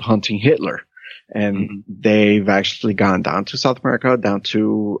called Hunting Hitler. And they've actually gone down to South America, down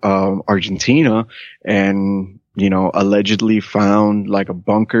to Argentina, and allegedly found like a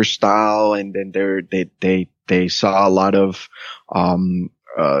bunker style, and then they saw a lot of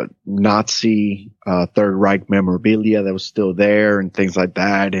Nazi Third Reich memorabilia that was still there and things like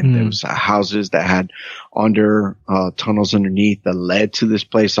that, and there was houses that had tunnels underneath that led to this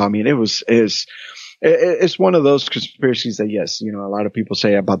place. I mean, it's one of those conspiracies that, yes, a lot of people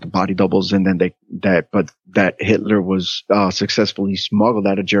say about the body doubles, and then but that Hitler was successfully smuggled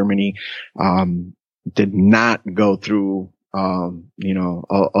out of Germany, did not go through, all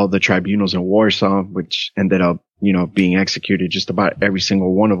the tribunals in Warsaw, which ended up, being executed, just about every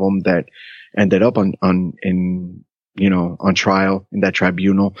single one of them that ended up on trial in that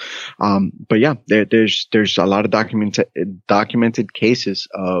tribunal. But yeah, there's a lot of documented cases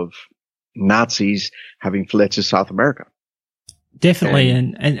of Nazis having fled to South America. Definitely.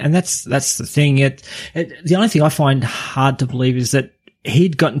 And that's the thing. The only thing I find hard to believe is that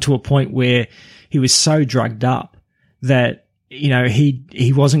he'd gotten to a point where he was so drugged up that,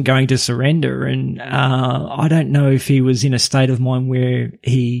 he wasn't going to surrender. And, I don't know if he was in a state of mind where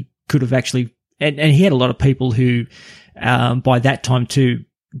he could have actually, and he had a lot of people who, by that time too,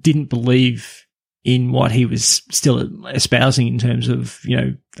 didn't believe in what he was still espousing in terms of,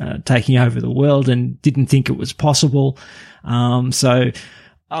 taking over the world, and didn't think it was possible. So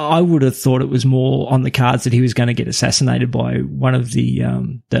I would have thought it was more on the cards that he was going to get assassinated by one of the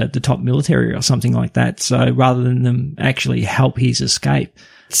top military or something like that. So rather than them actually help his escape,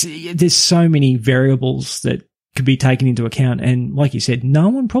 there's so many variables that could be taken into account. And like you said, no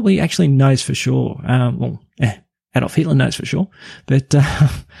one probably actually knows for sure. Adolf Hitler knows for sure, but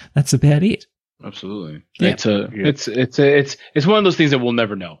that's about it. Absolutely. Yeah. It's one of those things that we'll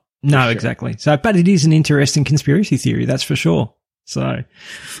never know. No, sure. Exactly. So, but it is an interesting conspiracy theory, that's for sure. So,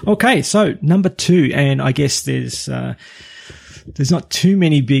 okay. So number 2, and I guess there's not too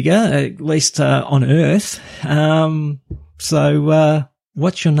many bigger, at least, on Earth. So,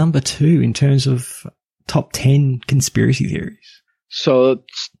 what's your number 2 in terms of top 10 conspiracy theories? So,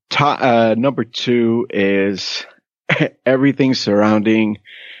 number 2 is everything surrounding,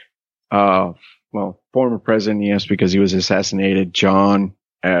 former president, yes, because he was assassinated, John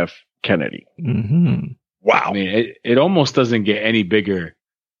F. Kennedy. Mm-hmm. Wow. I mean, it almost doesn't get any bigger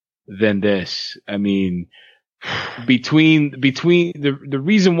than this. I mean, between the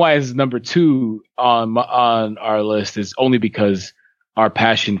reason why it's number 2 on our list is only because our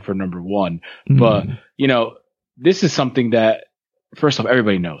passion for number 1. But, this is something that, first off,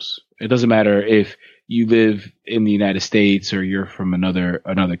 everybody knows. It doesn't matter if you live in the United States or you're from another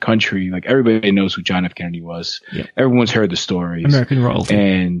country. Like, everybody knows who John F. Kennedy was. Yep. Everyone's heard the stories. American royalty.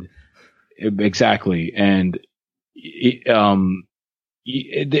 And exactly. And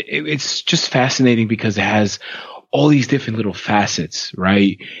it's just fascinating because it has all these different little facets,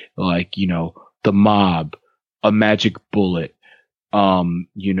 right? Like, the mob, a magic bullet, a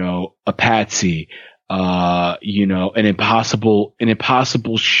patsy, an impossible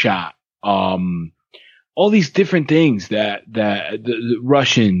shot, all these different things that the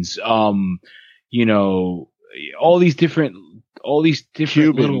Russians, all these different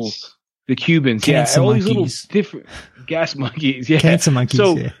Cubans. little, the Cubans, cancer all monkeys. these little different gas monkeys, cancer monkeys,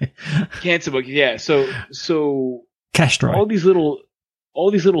 cancer monkeys, So Castro, all these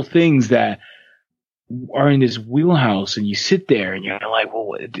little things that are in this wheelhouse, and you sit there and you're like,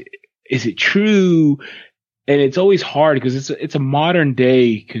 well, is it true? And it's always hard because it's a modern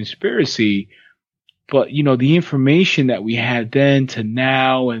day conspiracy, the information that we had then to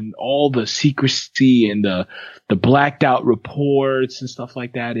now, and all the secrecy and the blacked out reports and stuff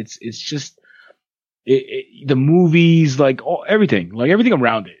like that, it's just the movies, like everything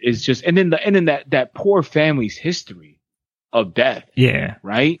around it is just, and then that poor family's history of death. Yeah.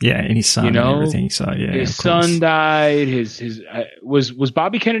 Right. Yeah. And his son and everything. So yeah, his son died. Was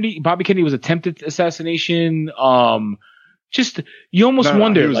Bobby Kennedy. Bobby Kennedy was attempted assassination. Just you almost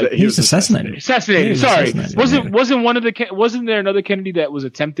wonder. He was assassinated. Assassinated. Sorry. Wasn't there another Kennedy that was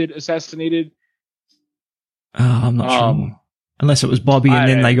attempted assassinated? I'm not sure. Unless it was Bobby and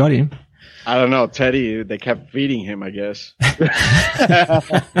then they got him. I don't know, Teddy. They kept feeding him, I guess. But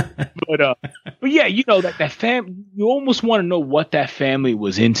yeah, that family. You almost want to know what that family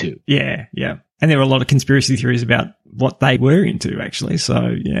was into. Yeah, yeah. And there were a lot of conspiracy theories about what they were into, actually.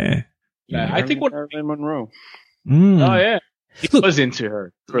 So yeah. I think Marilyn Monroe. Mm. Oh yeah, he was into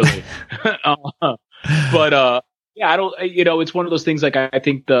her, really. But yeah, I don't. It's one of those things. Like I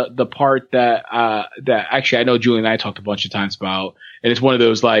think the part that actually I know Julian and I talked a bunch of times about, and it's one of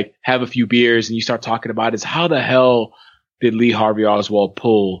those like have a few beers and you start talking about is how the hell did Lee Harvey Oswald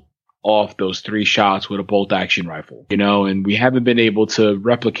pull off those 3 shots with a bolt action rifle? And we haven't been able to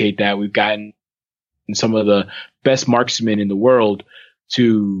replicate that. We've gotten some of the best marksmen in the world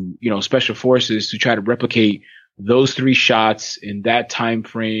to special forces to try to replicate those 3 shots in that time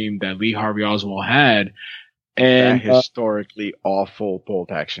frame that Lee Harvey Oswald had. And that historically awful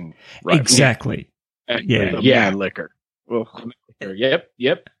bolt action. Right. Exactly. Yeah. Liquor.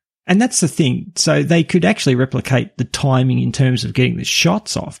 Yep. And that's the thing. So they could actually replicate the timing in terms of getting the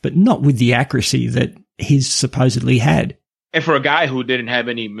shots off, but not with the accuracy that his supposedly had. And for a guy who didn't have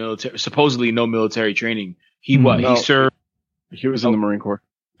any supposedly no military training, he served. He was in the Marine Corps.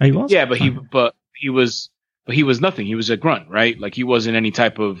 Oh, he was? Yeah, but he was nothing. He was a grunt, right? Like he wasn't any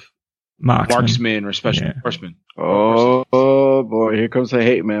type of marksman or special horseman. Oh boy, here comes the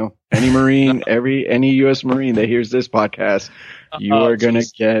hate mail. Any Marine, any U.S. Marine that hears this podcast, you are gonna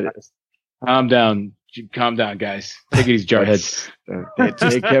get it. Calm down, guys. Take it easy, jarheads.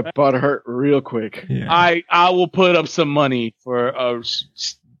 They get butt hurt real quick. Yeah. I will put up some money for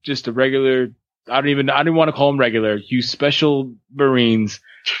just a regular. I don't want to call them regular. You special Marines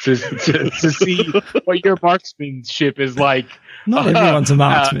to see what your marksmanship is like. Not everyone's a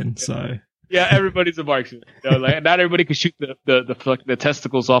marksman, so. Yeah, everybody's a marksman. Not everybody can shoot the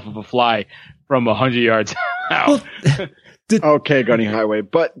testicles off of a fly from 100 yards out. Okay, Gunny Highway.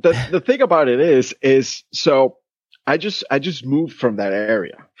 But the thing about it is so I just moved from that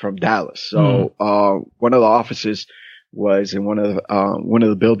area, from Dallas. So one of the offices was in one of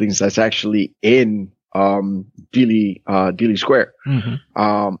the buildings that's actually in Dealey Square.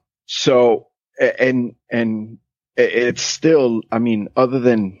 Mm-hmm. So and it's still, I mean, other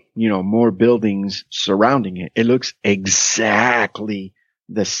than more buildings surrounding it, it looks exactly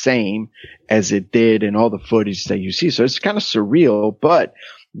the same as it did in all the footage that you see. So it's kind of surreal. But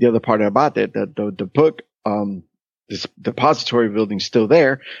the other part about that, the book, this depository building's still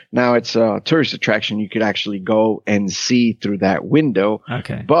there. Now it's a tourist attraction. You could actually go and see through that window.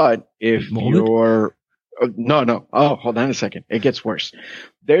 Okay. But if you're, no. Oh, hold on a second. It gets worse.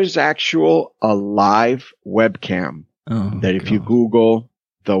 There's a live webcam that if you Google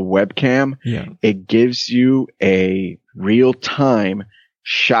the webcam, it gives you a real time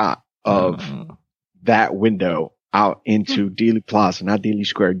shot of that window out into Dealey Plaza, not Dealey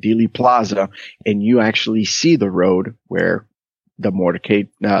Square, Dealey Plaza, and you actually see the road where the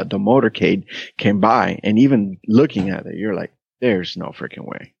motorcade came by. And even looking at it, you're like, there's no freaking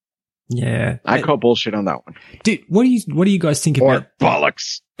way. Yeah. I call bullshit on that one. Dude, what do you guys think about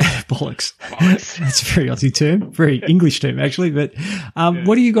bollocks? Bollocks. That's a very Aussie term, very English term actually. But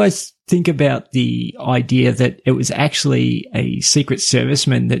what do you guys think about the idea that it was actually a Secret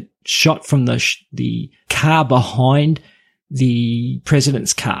Serviceman that shot from the car behind the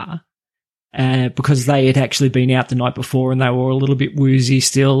president's car? Because they had actually been out the night before and they were a little bit woozy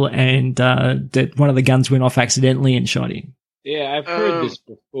still, and that one of the guns went off accidentally and shot him. Yeah, I've heard this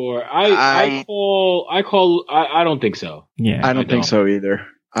before. I don't think so. Yeah, I don't think so either.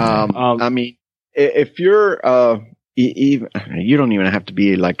 I mean, if you're even, you don't even have to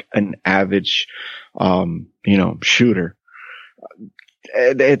be like an average, shooter.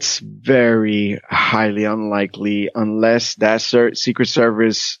 It's very highly unlikely unless that Secret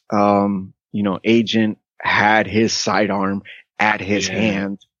Service, agent had his sidearm at his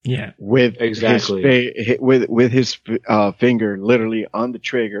hand. Yeah. With his finger literally on the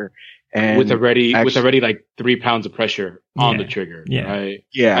trigger, and with already like 3 pounds of pressure on the trigger. Yeah. Right?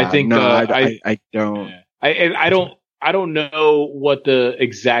 Yeah. I think I don't. I don't. I don't know what the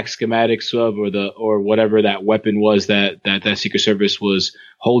exact schematics of or whatever that weapon was that Secret Service was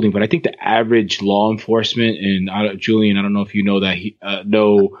holding, but I think the average law enforcement, and Julian, I don't know if you know that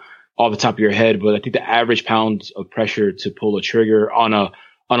know off the top of your head, but I think the average pounds of pressure to pull a trigger on a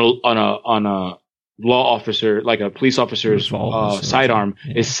law officer, like a police officer's sidearm,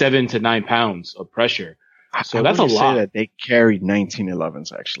 is 7 to 9 pounds of pressure. So that's a lot. Say that they carried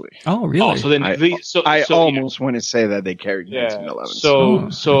 1911s actually. Oh, really? Oh, so then I almost want to say that they carried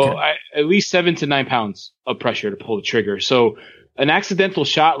 1911s. So at least 7 to 9 pounds of pressure to pull the trigger. So an accidental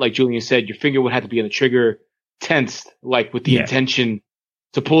shot, like Julian said, your finger would have to be on the trigger tensed, like with the intention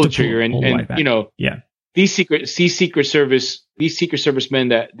to pull the trigger. And you know, these Secret Servicemen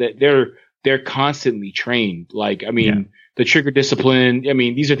that they're constantly trained. Like, I mean, the trigger discipline. I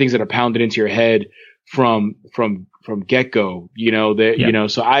mean, these are things that are pounded into your head from get-go, you know, you know,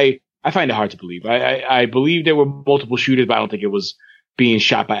 so I find it hard to believe. I believe there were multiple shooters, but I don't think it was being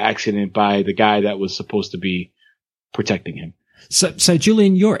shot by accident by the guy that was supposed to be protecting him. So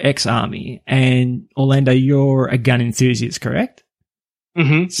Julian, you're ex-Army, and Orlando, you're a gun enthusiast, correct?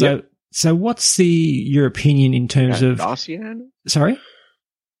 Mm-hmm. So what's your opinion in terms of dossier on it? Sorry?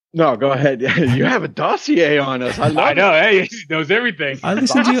 No, go ahead. You have a dossier on us. I know. Hey, he knows everything. I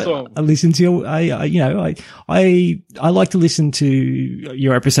listen to you. I listen to you. I like to listen to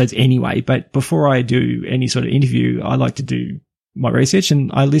your episodes anyway. But before I do any sort of interview, I like to do my research and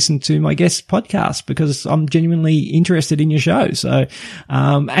I listen to my guest podcast because I'm genuinely interested in your show. So,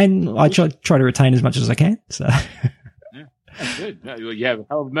 and I try to retain as much as I can. So. That's good. You have a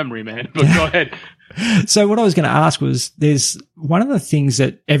hell of a memory, man. But go ahead. So what I was going to ask was, there's one of the things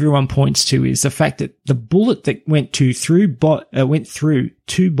that everyone points to is the fact that the bullet that went through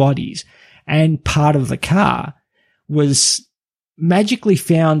two bodies and part of the car was magically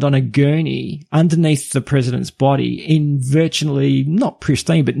found on a gurney underneath the president's body in virtually not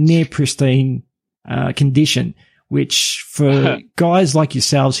pristine, but near pristine condition, which for guys like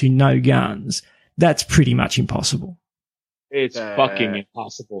yourselves who know guns, that's pretty much impossible. It's fucking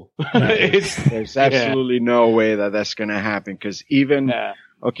impossible. There's absolutely no way that that's going to happen. Cause even a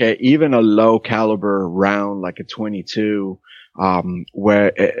low caliber round like a 22,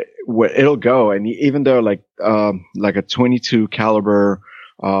 where it'll go. And even though like a 22 caliber,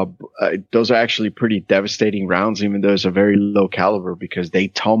 those are actually pretty devastating rounds, even though it's a very low caliber because they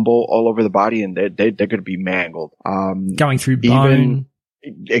tumble all over the body and they're going to be mangled. Going through bone.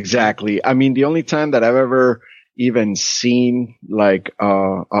 Exactly. I mean, the only time that I've ever even seen like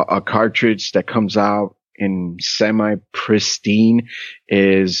a cartridge that comes out in semi pristine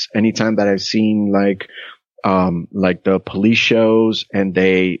is anytime that I've seen like the police shows and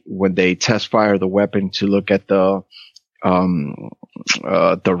when they test fire the weapon to look at the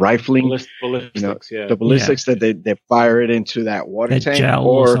rifling, the ballistics that they fire it into that water tank gel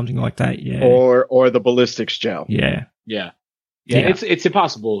or something like that, or the ballistics gel, Yeah, it's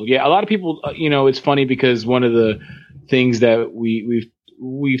impossible. Yeah, a lot of people, it's funny because one of the things that we've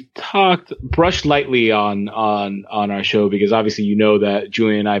brushed lightly on our show, because obviously you know that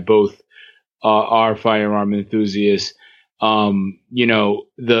Julian and I both are firearm enthusiasts. There's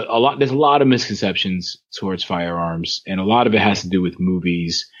a lot of misconceptions towards firearms, and a lot of it has to do with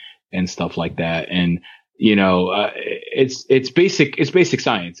movies and stuff like that. And it's basic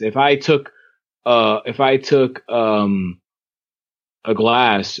science. If I took a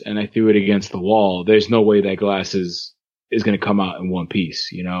glass and I threw it against the wall, there's no way that glass is going to come out in one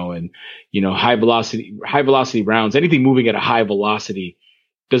piece, and high velocity rounds, anything moving at a high velocity,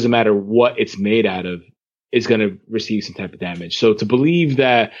 doesn't matter what it's made out of, is going to receive some type of damage. So to believe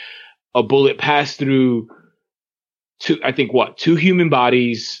that a bullet passed through two human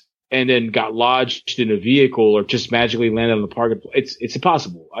bodies and then got lodged in a vehicle or just magically landed on the parking, it's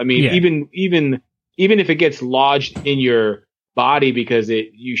impossible. I mean, even if it gets lodged in your body because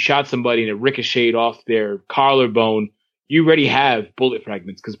you shot somebody and it ricocheted off their collarbone, you already have bullet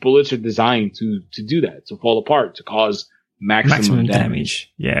fragments because bullets are designed to do that, to fall apart, to cause maximum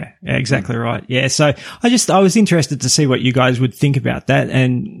damage. Yeah, exactly right. Yeah. So I was interested to see what you guys would think about that.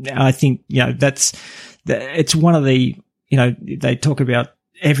 And I think, it's one of the, they talk about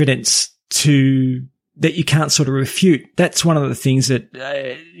evidence that you can't sort of refute. That's one of the things that,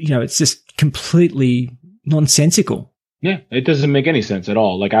 it's just completely nonsensical. Yeah, it doesn't make any sense at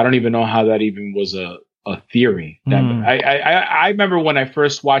all. Like, I don't even know how that even was a theory. I remember when I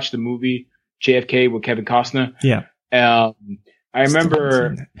first watched the movie JFK with Kevin Costner. Yeah. I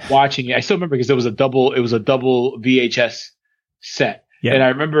remember watching it. I still remember because it was a double VHS set. Yeah. And I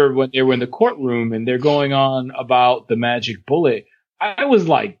remember when they were in the courtroom and they're going on about the magic bullet, I was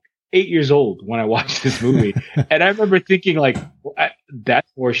like 8 years old when I watched this movie, and I remember thinking like,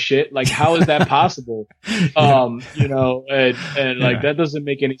 "That's more shit. Like, how is that possible?" You know, and like that doesn't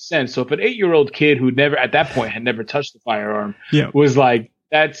make any sense. So if an 8-year-old kid who never at that point had never touched the firearm was like,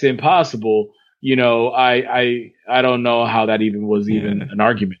 "That's impossible," you know, I don't know how that even was even an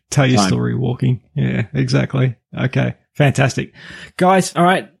argument. Tell your story walking. Yeah, exactly. Okay, fantastic, guys. All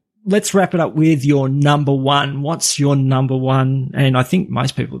right. Let's wrap it up with your number one. What's your number one? And I think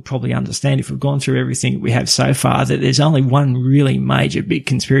most people would probably understand if we've gone through everything we have so far that there's only one really major big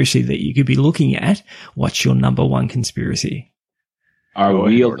conspiracy that you could be looking at. What's your number one conspiracy? Are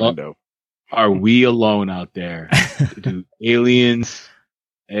we alone out there? Do aliens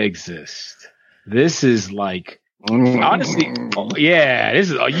exist? This is like, honestly, this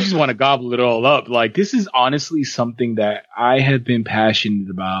is, you just want to gobble it all up. Like, this is honestly something that I have been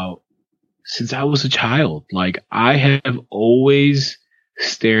passionate about since I was a child. Like, I have always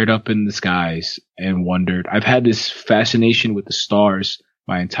stared up in the skies and wondered. I've had this fascination with the stars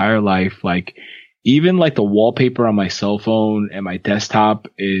my entire life. Like, even like the wallpaper on my cell phone and my desktop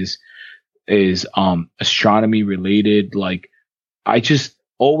is astronomy related. Like, I just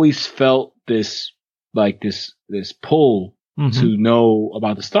always felt this pull to know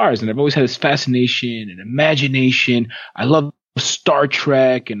about the stars. And I've always had this fascination and imagination. I love Star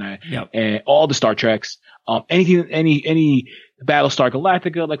Trek and all the Star Treks. Any Battlestar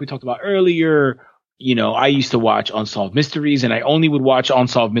Galactica, like we talked about earlier. You know, I used to watch Unsolved Mysteries, and I only would watch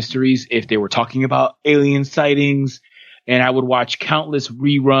Unsolved Mysteries if they were talking about alien sightings. And I would watch countless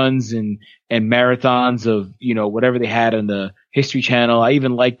reruns and marathons of, you know, whatever they had on the History Channel. I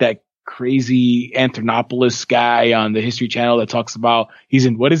even liked that crazy Anthropologist guy on the History Channel that talks about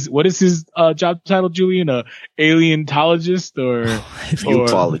what is his job title, Julian? Aleontologist or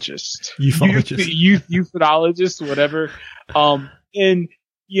ufologist, euthanologist, whatever. And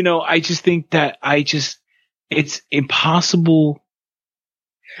you know, I just think that it's impossible.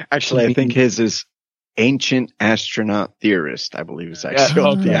 Actually, I think his is Ancient Astronaut Theorist, I believe is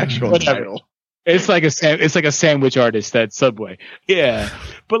actually the actual title. It's like a sandwich artist at Subway. Yeah.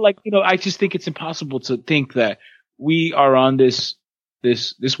 But like, you know, I just think it's impossible to think that we are on this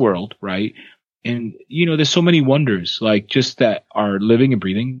world, right? And, you know, there's so many wonders, like just that are living and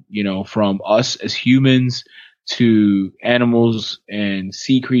breathing, you know, from us as humans to animals and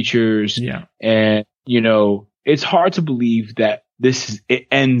sea creatures. Yeah. And, you know, it's hard to believe that it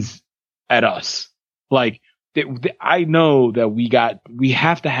ends at us. Like, I know that we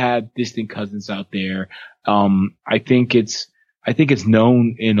have to have distant cousins out there. I think it's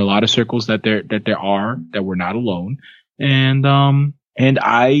known in a lot of circles that we're not alone. And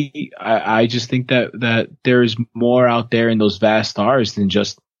I just think that there's more out there in those vast stars than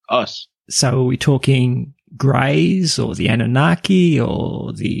just us. So are we talking Greys or the Anunnaki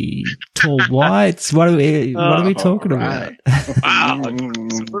or the Tall Whites? What are we talking about? Wow.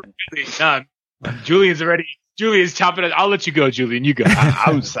 Julian's chopping it. I'll let you go, Julian. You go.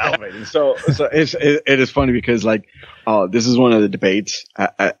 I'm salivating. So it is funny because like, this is one of the debates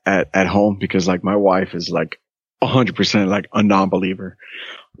at home because like my wife is like 100% like a non-believer.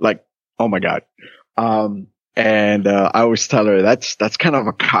 Like, oh my God. And I always tell her that's kind of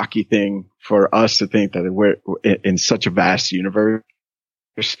a cocky thing for us to think that we're in such a vast universe.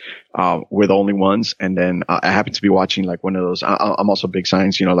 With only ones. And then I happened to be watching like one of those. I'm also big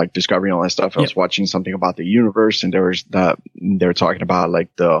science, you know, like Discovery and all that stuff. I was watching something about the universe, and they were talking about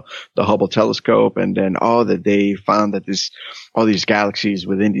like the Hubble telescope, and then that they found that all these galaxies,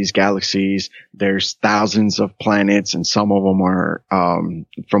 within these galaxies, there's thousands of planets, and some of them are,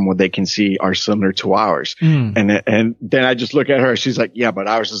 from what they can see, are similar to ours. And then I just look at her. She's like, yeah, but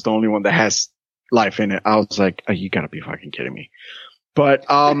ours is the only one that has life in it. I was like, oh, you gotta be fucking kidding me. But,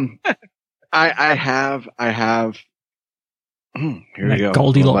 I have, here we go.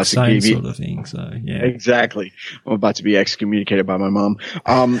 Goldilocks zone sort of thing. So, yeah. Exactly. I'm about to be excommunicated by my mom.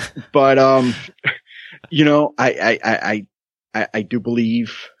 But, you know, I do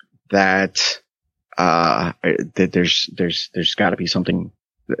believe that, there's gotta be something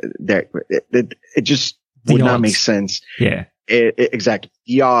there. It just would not make sense. Yeah. Exactly.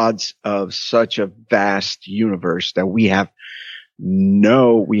 The odds of such a vast universe that we haven't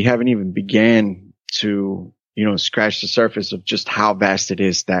even began to, you know, scratch the surface of just how vast it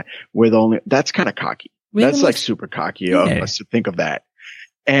is that that's kind of cocky. That's like super cocky of us to think of that.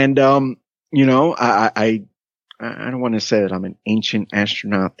 And, you know, I don't want to say that I'm an ancient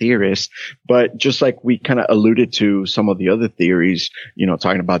astronaut theorist, but just like we kind of alluded to some of the other theories, you know,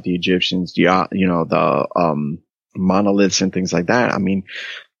 talking about the Egyptians, the monoliths and things like that. I mean,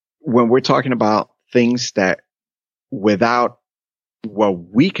 when we're talking about things that without what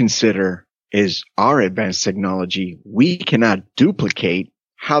we consider is our advanced technology, we cannot duplicate.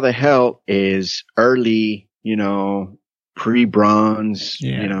 How the hell is early, pre-bronze,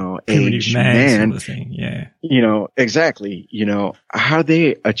 age man, sort of thing. Yeah. Exactly. How are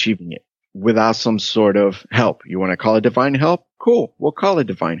they achieving it without some sort of help? You want to call it divine help? Cool. We'll call it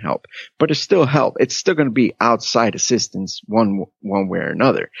divine help, but it's still help. It's still going to be outside assistance one way or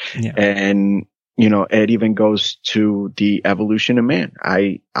another. Yeah. And, it even goes to the evolution of man.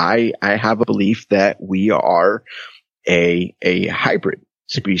 I have a belief that we are a hybrid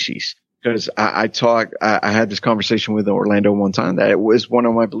species. Because I had this conversation with Orlando one time that it was one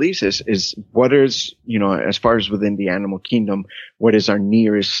of my beliefs is what is, as far as within the animal kingdom, what is our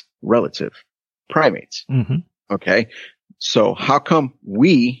nearest relative? Primates. Mm-hmm. Okay. So how come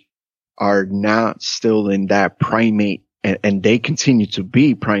we are not still in that primate and they continue to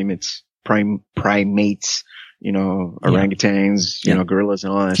be primates, orangutans, gorillas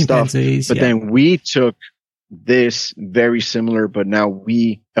and all that stuff. But then we took this very similar, but now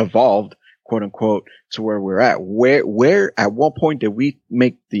we evolved, quote unquote, to where we're at. Where at what point did we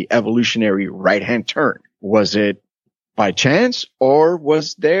make the evolutionary right hand turn? Was it by chance or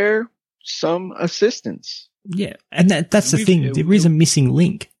was there some assistance? Yeah. And that's the thing. There is a missing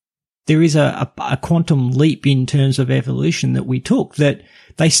link. There is a quantum leap in terms of evolution that we took that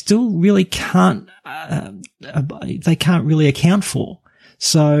they still really can't really account for.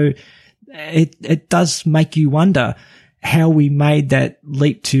 So it does make you wonder how we made that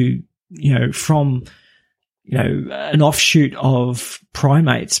leap to, from, an offshoot of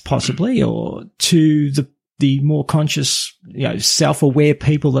primates possibly, or to the more conscious, self-aware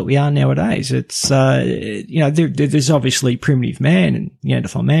people that we are nowadays. It's, there's obviously primitive man and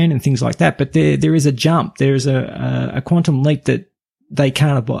Neanderthal man and things like that, but there is a jump. There is a quantum leap that they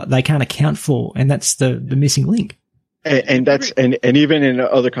can't account for, and that's the missing link. And that's, and even in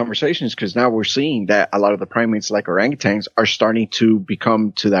other conversations, because now we're seeing that a lot of the primates like orangutans are starting to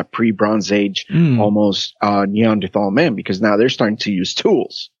become to that pre-Bronze Age, almost, Neanderthal men, because now they're starting to use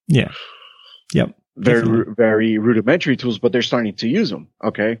tools. Yeah. Yep. Very rudimentary tools, but they're starting to use them.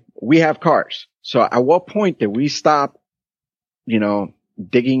 Okay. We have cars. So at what point did we stop,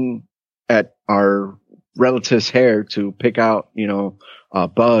 digging at our relatives' hair to pick out,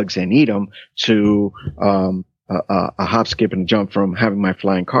 bugs and eat them to, a hop, skip, and jump from having my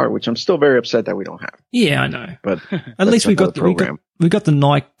flying car, which I'm still very upset that we don't have. Yeah, I know. But at least we got the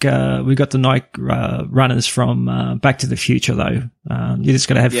Nike runners from Back to the Future though. You just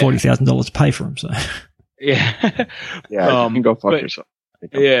got to have $40,000 to pay for them. So yeah, you can go fuck yourself.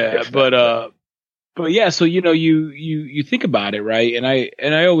 Yeah, but yeah. So you think about it, right? And I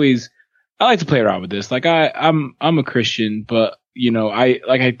like to play around with this. Like I'm a Christian, but I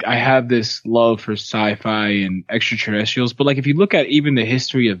have this love for sci-fi and extraterrestrials, but like if you look at even the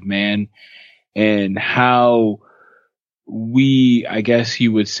history of man and how we, I guess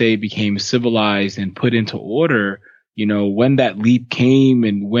you would say, became civilized and put into order, when that leap came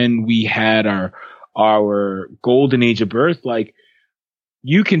and when we had our golden age of birth, like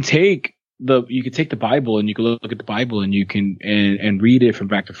you can take the Bible and you can look at the Bible and you can and read it from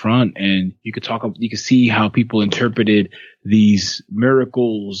back to front, and you could see how people interpreted these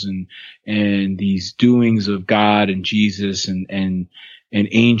miracles and these doings of God and Jesus and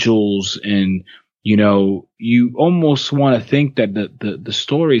angels, and you almost want to think that the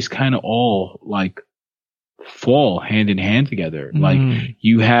stories kind of all like fall hand in hand together. Like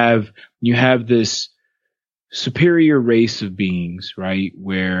you have this superior race of beings, right?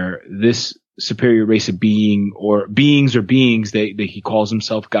 Where this superior race of beings, that he calls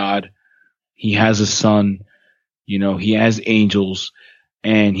himself God. He has a son, he has angels,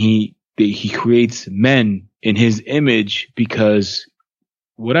 and he creates men in his image because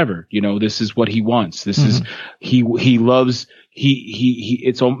whatever, this is what he wants. This is, he loves,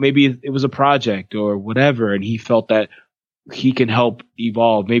 maybe it was a project or whatever, and he felt that he can help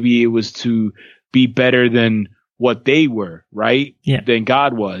evolve. Maybe it was to be better than what they were, right? Yeah. Than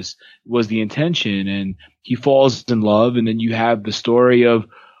God was the intention. And he falls in love. And then you have the story of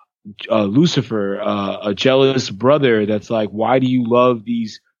Lucifer, a jealous brother that's like, why do you love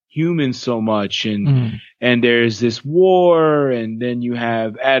these humans so much? And there's this war, and then you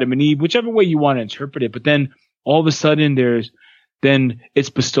have Adam and Eve, whichever way you want to interpret it. But then all of a sudden it's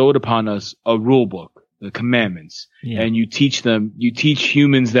bestowed upon us a rule book, the commandments, and you teach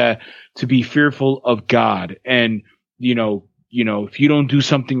humans that to be fearful of God. And, if you don't do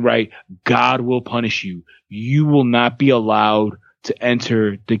something right, God will punish you. You will not be allowed to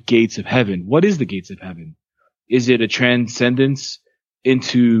enter the gates of heaven. What is the gates of heaven? Is it a transcendence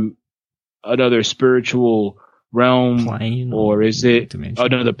into another spiritual realm, Plane or is it dimension.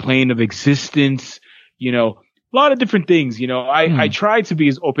 another plane of existence? You know, a lot of different things. You know, I try to be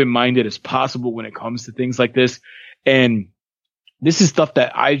as open-minded as possible when it comes to things like this. And this is stuff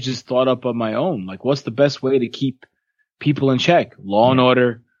that I just thought up on my own. Like, what's the best way to keep people in check? Law and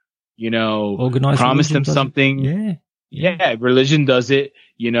order, you know, organized promise religion them something. Yeah. Religion does it,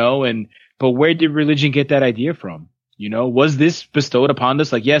 you know, but where did religion get that idea from? You know, was this bestowed upon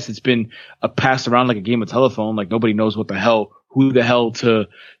us? Like, yes, it's been passed around like a game of telephone. Like, nobody knows who the hell to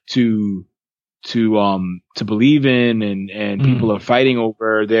believe in, and people are fighting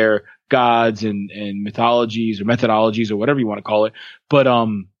over their gods and mythologies or methodologies or whatever you want to call it. But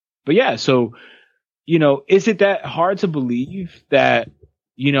yeah, so, you know, is it that hard to believe that,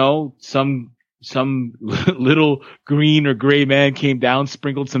 you know, some little green or gray man came down,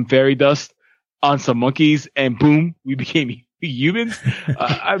 sprinkled some fairy dust on some monkeys, and boom, we became humans?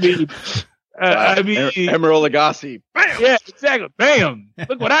 I mean, Emeril Lagasse. Bam! Yeah, exactly. Bam!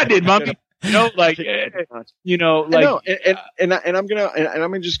 Look what I did, monkey. You know, like, you know, like, and I'm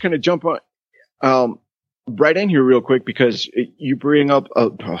gonna just kind of jump on, right in here real quick, because you bring up,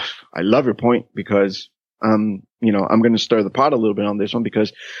 I love your point, because, you know, I'm going to stir the pot a little bit on this one,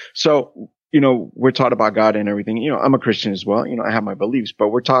 because, so, you know, we're taught about God and everything. You know, I'm a Christian as well. You know, I have my beliefs, but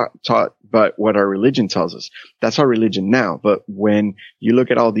we're taught, but what our religion tells us. That's our religion now. But when you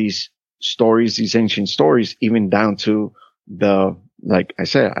look at all these stories, these ancient stories, even down to like I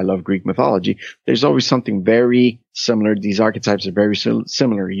said, I love Greek mythology. There's always something very similar. These archetypes are very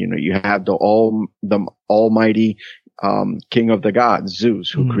similar. You know, you have the almighty, king of the gods, Zeus,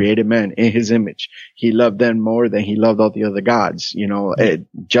 who created men in his image. He loved them more than he loved all the other gods, you know,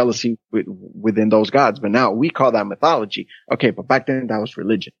 jealousy within those gods. But now we call that mythology. Okay. But back then that was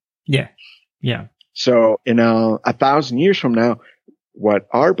religion. Yeah. Yeah. So in 1,000 years from now, what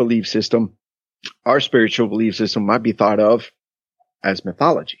our belief system, our spiritual belief system might be thought of as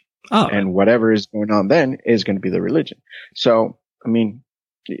mythology. Oh. And whatever is going on then is going to be the religion. So, I mean,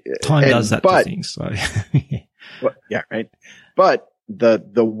 time does that to things. So. Well, yeah, right. But the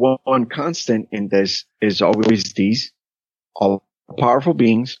one constant in this is always these all powerful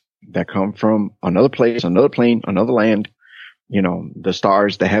beings that come from another place, another plane, another land, you know, the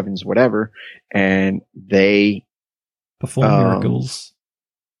stars, the heavens, whatever, and they perform miracles,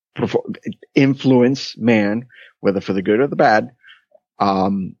 influence man, whether for the good or the bad.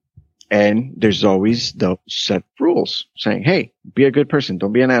 And there's always those set rules saying, hey, be a good person.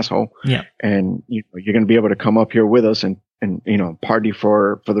 Don't be an asshole. Yeah. And you know, you're going to be able to come up here with us and, you know, party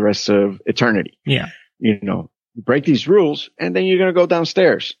for the rest of eternity. Yeah. You know, break these rules and then you're going to go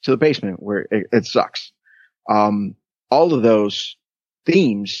downstairs to the basement where it sucks. All of those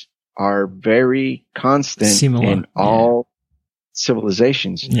themes are very constant in all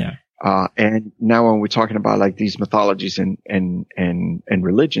civilizations. Yeah. And now when we're talking about like these mythologies and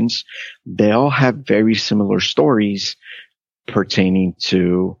religions, they all have very similar stories pertaining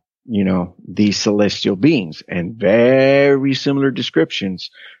to, you know, these celestial beings and very similar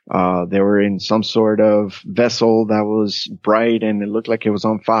descriptions. They were in some sort of vessel that was bright and it looked like it was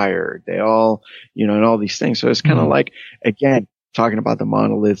on fire. They all, you know, and all these things. So it's kind of like, again, talking about the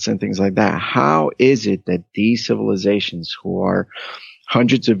monoliths and things like that. How is it that these civilizations who are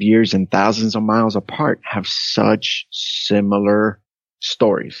hundreds of years and thousands of miles apart have such similar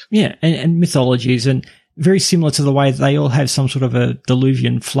stories? Yeah, and mythologies, and very similar to the way they all have some sort of a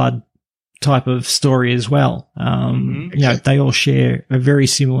diluvian flood type of story as well. You know, they all share a very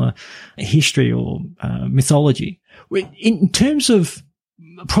similar history or mythology. In terms of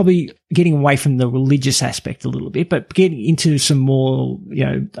probably getting away from the religious aspect a little bit, but getting into some more, you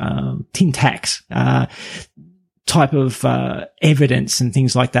know, tin tacks, type of evidence and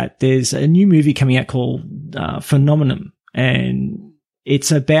things like that. There's a new movie coming out called Phenomenon, and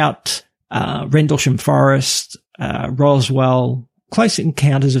it's about Rendlesham Forest, Roswell, Close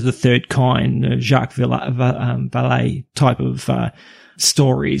Encounters of the Third Kind, Jacques Vallée type of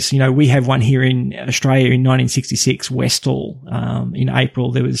stories. You know, we have one here in Australia in 1966, Westall. In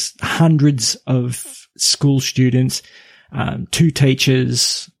April, there was hundreds of school students, 2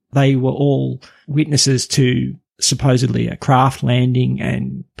 teachers. They were all witnesses to supposedly a craft landing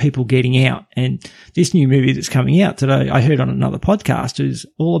and people getting out. And this new movie that's coming out that I heard on another podcast is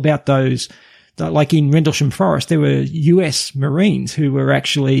all about those, like in Rendlesham Forest, there were US Marines who were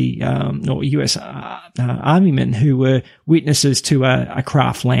actually, or US Army men who were witnesses to a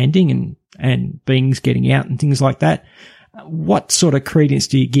craft landing and beings getting out and things like that. What sort of credence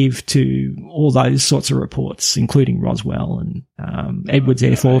do you give to all those sorts of reports, including Roswell and Edwards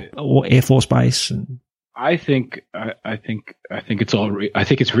Air Force Base? And I think it's all. I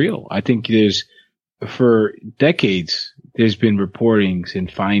think it's real. I think there's for decades, there's been reportings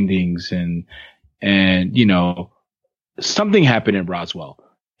and findings and, you know, something happened in Roswell,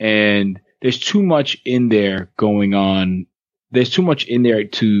 and there's too much in there going on. There's too much in there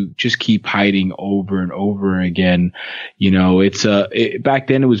to just keep hiding over and over again. You know, back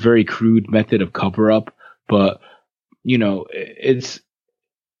then it was very crude method of cover up, but you know, it's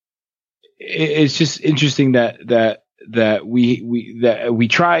just interesting that we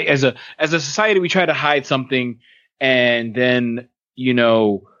try as a society, we try to hide something, and then, you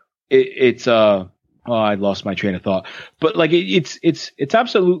know, oh, I lost my train of thought. But like it's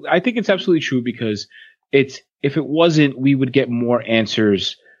absolute. I think it's absolutely true, because if it wasn't, we would get more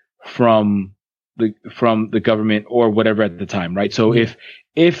answers from the government or whatever at the time, right? So if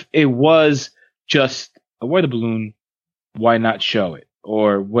it was just a weather balloon, why not show it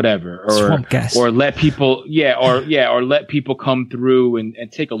or whatever, or swamp gas, or let people, or let people come through and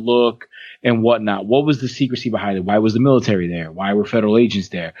take a look and whatnot. What was the secrecy behind it? Why was the military there? Why were federal agents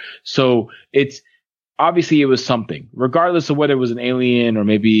there? So obviously it was something, regardless of whether it was an alien or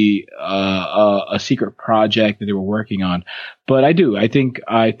maybe a secret project that they were working on. But I think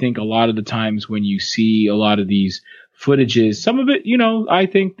a lot of the times when you see a lot of these footages, some of it, you know, I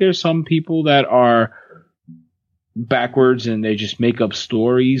think there's some people that are backwards and they just make up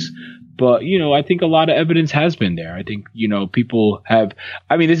stories. But, you know, I think a lot of evidence has been there. I think, you know, people have,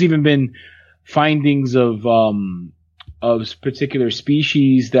 I mean, there's even been findings of particular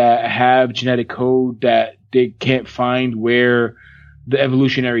species that have genetic code that they can't find where the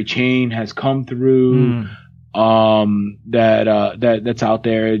evolutionary chain has come through. That's out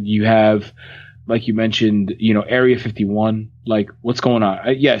there. You have, like you mentioned, you know, Area 51. Like, what's going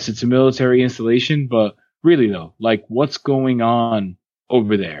on? Yes, it's a military installation, but really though, like, what's going on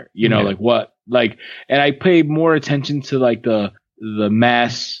over there? You know, like what? Like, and I pay more attention to like the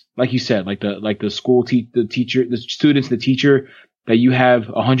mass, like you said, like the school the teacher, the students, the teacher, that you have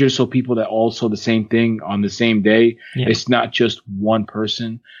 100 or so people that all saw the same thing on the same day. Yeah. It's not just one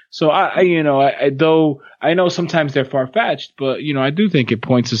person. So though I know sometimes they're far fetched, but you know, I do think it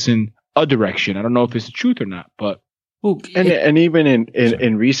points us in a direction. I don't know if it's the truth or not, but. And even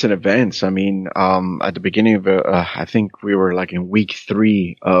in recent events, I mean, at the beginning of, I think we were like in week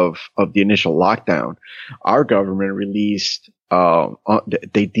 3 of the initial lockdown, our government released,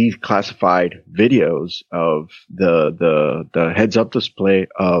 they declassified videos of the heads up display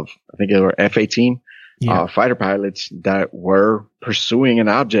of, I think they were F-18, fighter pilots that were pursuing an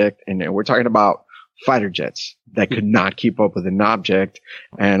object. And we're talking about fighter jets that could not keep up with an object.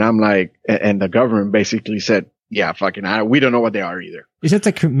 And I'm like, and the government basically said, yeah, fucking, we don't know what they are either. Is that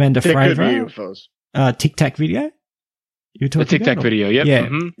the Commander Fravor Tic Tac video? You're talking the Tic Tac video, yep. Yeah.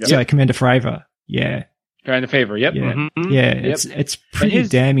 Yep. So Commander Fravor, yeah. Commander Fravor, yep. Yeah, mm-hmm. Yeah. It's pretty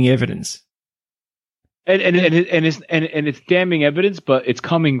damning evidence. And it's damning evidence, but it's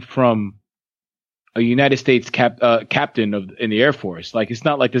coming from a United States captain in the Air Force. Like, it's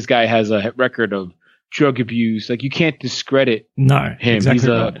not like this guy has a record of drug abuse. Like, you can't discredit him. Exactly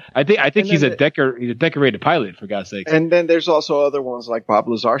right. I think he's a decorated pilot, for God's sake. And then there's also other ones like Bob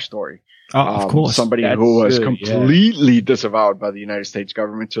Lazar's story. Oh, of course. Somebody who was completely disavowed by the United States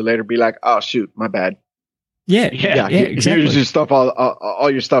government to later be like, oh shoot, my bad. Yeah, exactly. Here's your stuff,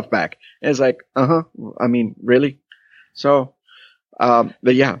 all your stuff back. And it's like, I mean, really? So,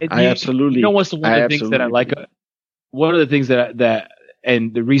 but yeah, I absolutely. You know what's one of the things that I like? One of the things that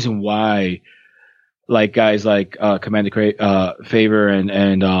and the reason why, like guys like Commander Fravor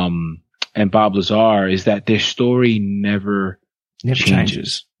and Bob Lazar, is that their story never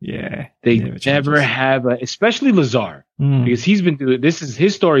changes. Yeah, they never have, especially Lazar, because he's been doing this.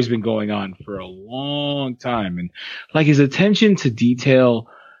 His story's been going on for a long time, and like his attention to detail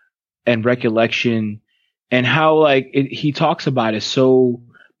and recollection, and how he talks about it so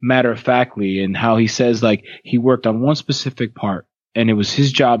matter of factly, and how he says like he worked on one specific part. And it was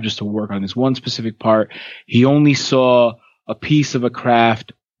his job just to work on this one specific part. He only saw a piece of a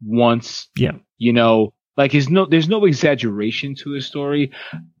craft once. Yeah. You know, like there's no exaggeration to his story.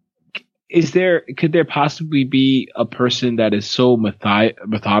 Could there possibly be a person that is so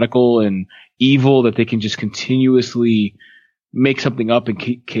methodical and evil that they can just continuously make something up and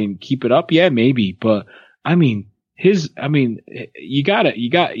can keep it up? Yeah, maybe. But I mean, you gotta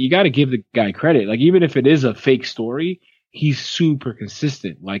give the guy credit. Like, even if it is a fake story, he's super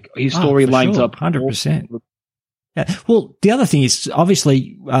consistent. Like, his story lines up 100%. Yeah. Well, the other thing is,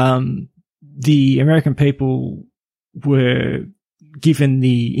 obviously, the American people were given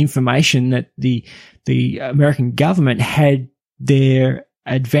the information that the American government had their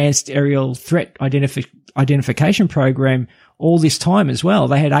advanced aerial threat identification program all this time as well.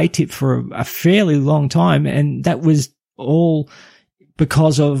 They had ATIP for a fairly long time, and that was all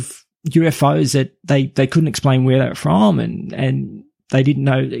because of UFOs that they couldn't explain where they were from, and they didn't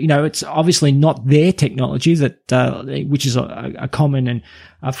know. It's obviously not their technology that, which is a common and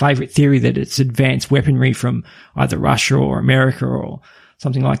a favorite theory, that it's advanced weaponry from either Russia or America or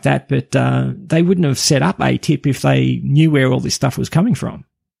something like that. But they wouldn't have set up ATIP if they knew where all this stuff was coming from.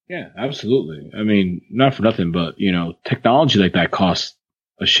 Yeah, absolutely. I mean, not for nothing, but, technology like that costs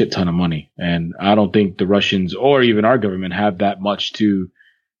a shit ton of money. And I don't think the Russians or even our government have that much to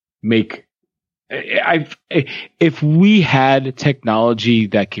make. If we had technology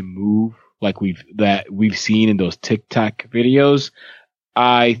that can move like we've seen in those TikTok videos,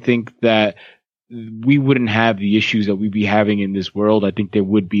 I think that we wouldn't have the issues that we'd be having in this world. I think there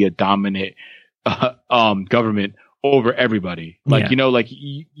would be a dominant government over everybody.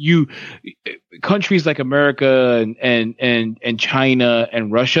 You countries like America and China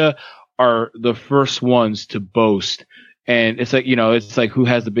and Russia are the first ones to boast. And it's like who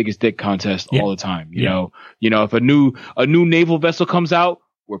has the biggest dick contest all the time. You know, if a new naval vessel comes out,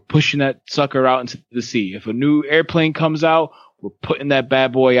 we're pushing that sucker out into the sea. If a new airplane comes out, we're putting that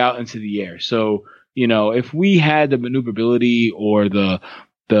bad boy out into the air. So, if we had the maneuverability or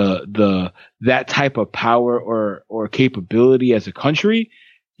that type of power or capability as a country,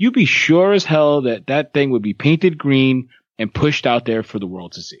 you'd be sure as hell that thing would be painted green and pushed out there for the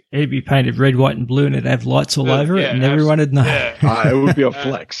world to see. It'd be painted red, white, and blue, and it'd have lights all over it, and everyone would know. Yeah. It would be a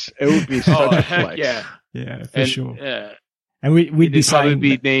flex. It would be such a flex. Yeah, for sure. Yeah. And we'd be saying,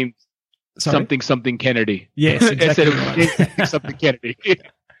 probably be named something Kennedy. Yes, exactly. Instead of something Kennedy.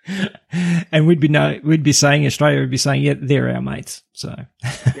 And we'd be saying, Australia would be saying, yeah, they're our mates. So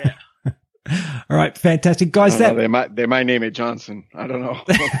yeah. All right, fantastic, guys. They might name it Johnson. I don't know.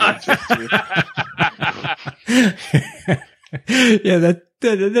 Yeah,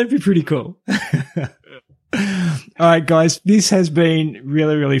 that'd be pretty cool. All right, guys, this has been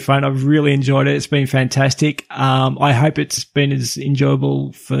really, really fun. I've really enjoyed it. It's been fantastic. I hope it's been as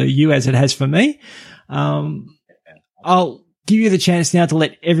enjoyable for you as it has for me. I'll give you the chance now to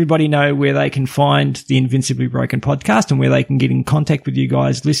let everybody know where they can find the Invincibly Broken podcast and where they can get in contact with you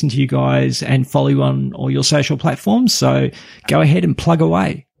guys, listen to you guys, and follow you on all your social platforms. So go ahead and plug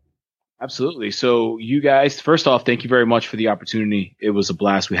away. Absolutely. So you guys, first off, thank you very much for the opportunity. It was a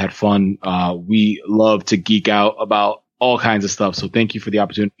blast. We had fun. We love to geek out about all kinds of stuff. So thank you for the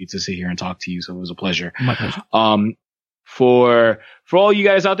opportunity to sit here and talk to you. So it was a pleasure. My pleasure. For all you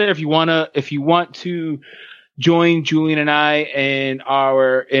guys out there, if you want to join Julian and I in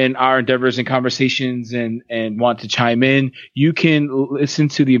our endeavors and conversations and want to chime in, you can listen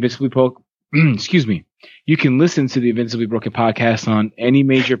to the Invincibly Broken podcast on any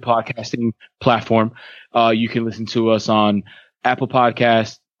major podcasting platform. You can listen to us on Apple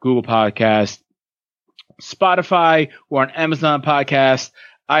Podcasts, Google Podcasts, Spotify. We're on Amazon Podcasts,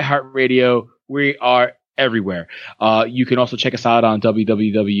 iHeartRadio. We are everywhere. You can also check us out on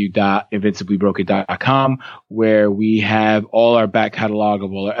www.invinciblybroken.com, where we have all our back catalog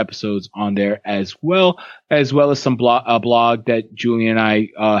of all our episodes on there, as well as some blog that Julian and I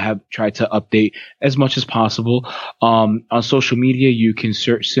have tried to update as much as possible. On social media, you can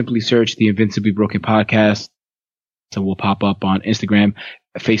simply search the Invincibly Broken podcast. So we'll pop up on Instagram,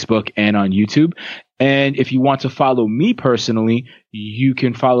 Facebook, and on YouTube. And if you want to follow me personally, you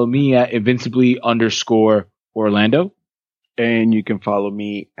can follow me at Invincibly_Orlando. And you can follow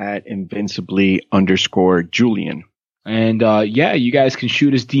me at Invincibly_Julian. And you guys can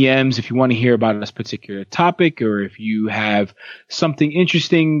shoot us DMs if you want to hear about this particular topic, or if you have something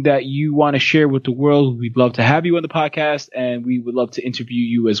interesting that you want to share with the world. We'd love to have you on the podcast, and we would love to interview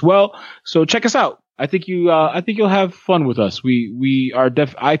you as well. So check us out. I think you'll have fun with us. We are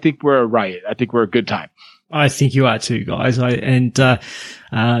I think we're a riot. I think we're a good time. I think you are too, guys. As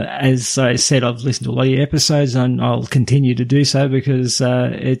I said, I've listened to a lot of your episodes, and I'll continue to do so because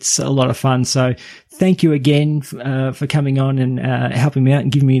it's a lot of fun. So thank you again for coming on and helping me out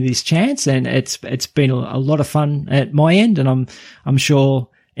and giving me this chance. And it's been a lot of fun at my end, and I'm sure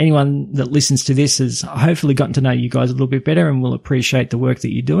anyone that listens to this has hopefully gotten to know you guys a little bit better and will appreciate the work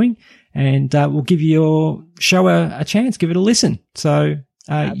that you're doing. And we'll give your show a chance, give it a listen. So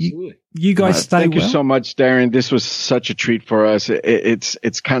you guys stay thank well. You so much, Darren. This was such a treat for us.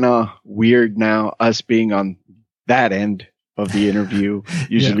 It's kind of weird now, us being on that end of the interview.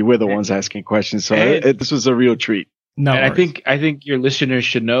 Usually we're the ones asking questions. So this was a real treat. No, and I think your listeners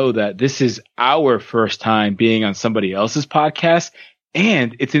should know that this is our first time being on somebody else's podcast,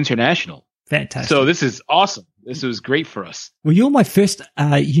 and it's international. Fantastic. So this is awesome. This was great for us. Well, you're my first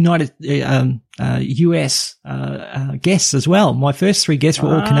US guests as well. My first 3 guests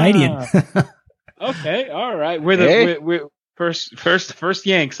were all Canadian. Okay, all right. We're first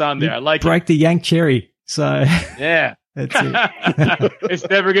Yanks on there. I like break the Yank cherry. So yeah, that's it. It's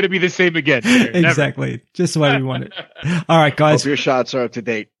never going to be the same again. Exactly, Never. Just the way we want it. All right, guys. Hope your shots are up to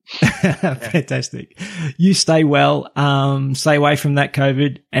date. Fantastic. You stay well. Stay away from that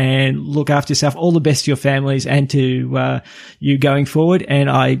COVID and look after yourself. All the best to your families and to you going forward. And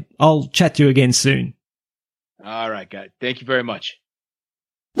I'll chat to you again soon. All right, guys. Thank you very much.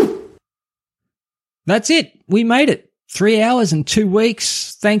 That's it. We made it. 3 hours and 2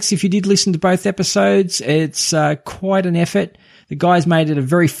 weeks. Thanks if you did listen to both episodes. It's quite an effort. The guys made it a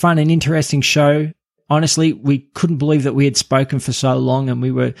very fun and interesting show. Honestly, we couldn't believe that we had spoken for so long, and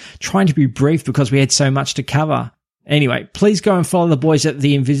we were trying to be brief because we had so much to cover. Anyway, please go and follow the boys at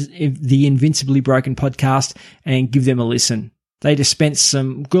the Invincibly Broken podcast and give them a listen. They dispense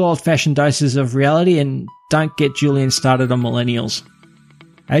some good old-fashioned doses of reality, and don't get Julian started on millennials.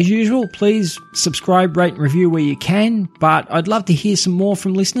 As usual, please subscribe, rate and review where you can, but I'd love to hear some more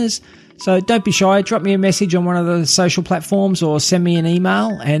from listeners. So don't be shy, drop me a message on one of the social platforms or send me an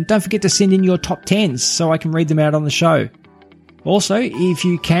email, and don't forget to send in your top 10s so I can read them out on the show. Also, if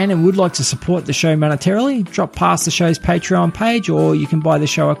you can and would like to support the show monetarily, drop past the show's Patreon page, or you can buy the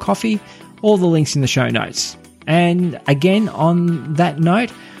show a coffee. All the links in the show notes. And again, on that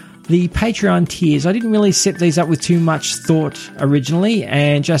note, the Patreon tiers, I didn't really set these up with too much thought originally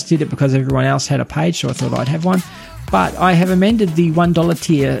and just did it because everyone else had a page, so I thought I'd have one. But I have amended the $1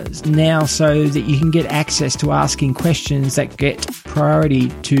 tier now so that you can get access to asking questions that get priority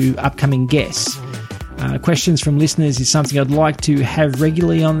to upcoming guests. Questions from listeners is something I'd like to have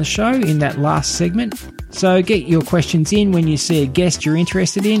regularly on the show in that last segment. So get your questions in when you see a guest you're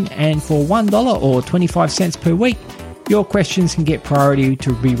interested in, and for $1 or 25 cents per week, your questions can get priority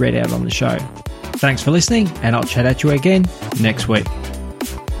to be read out on the show. Thanks for listening, and I'll chat at you again next week.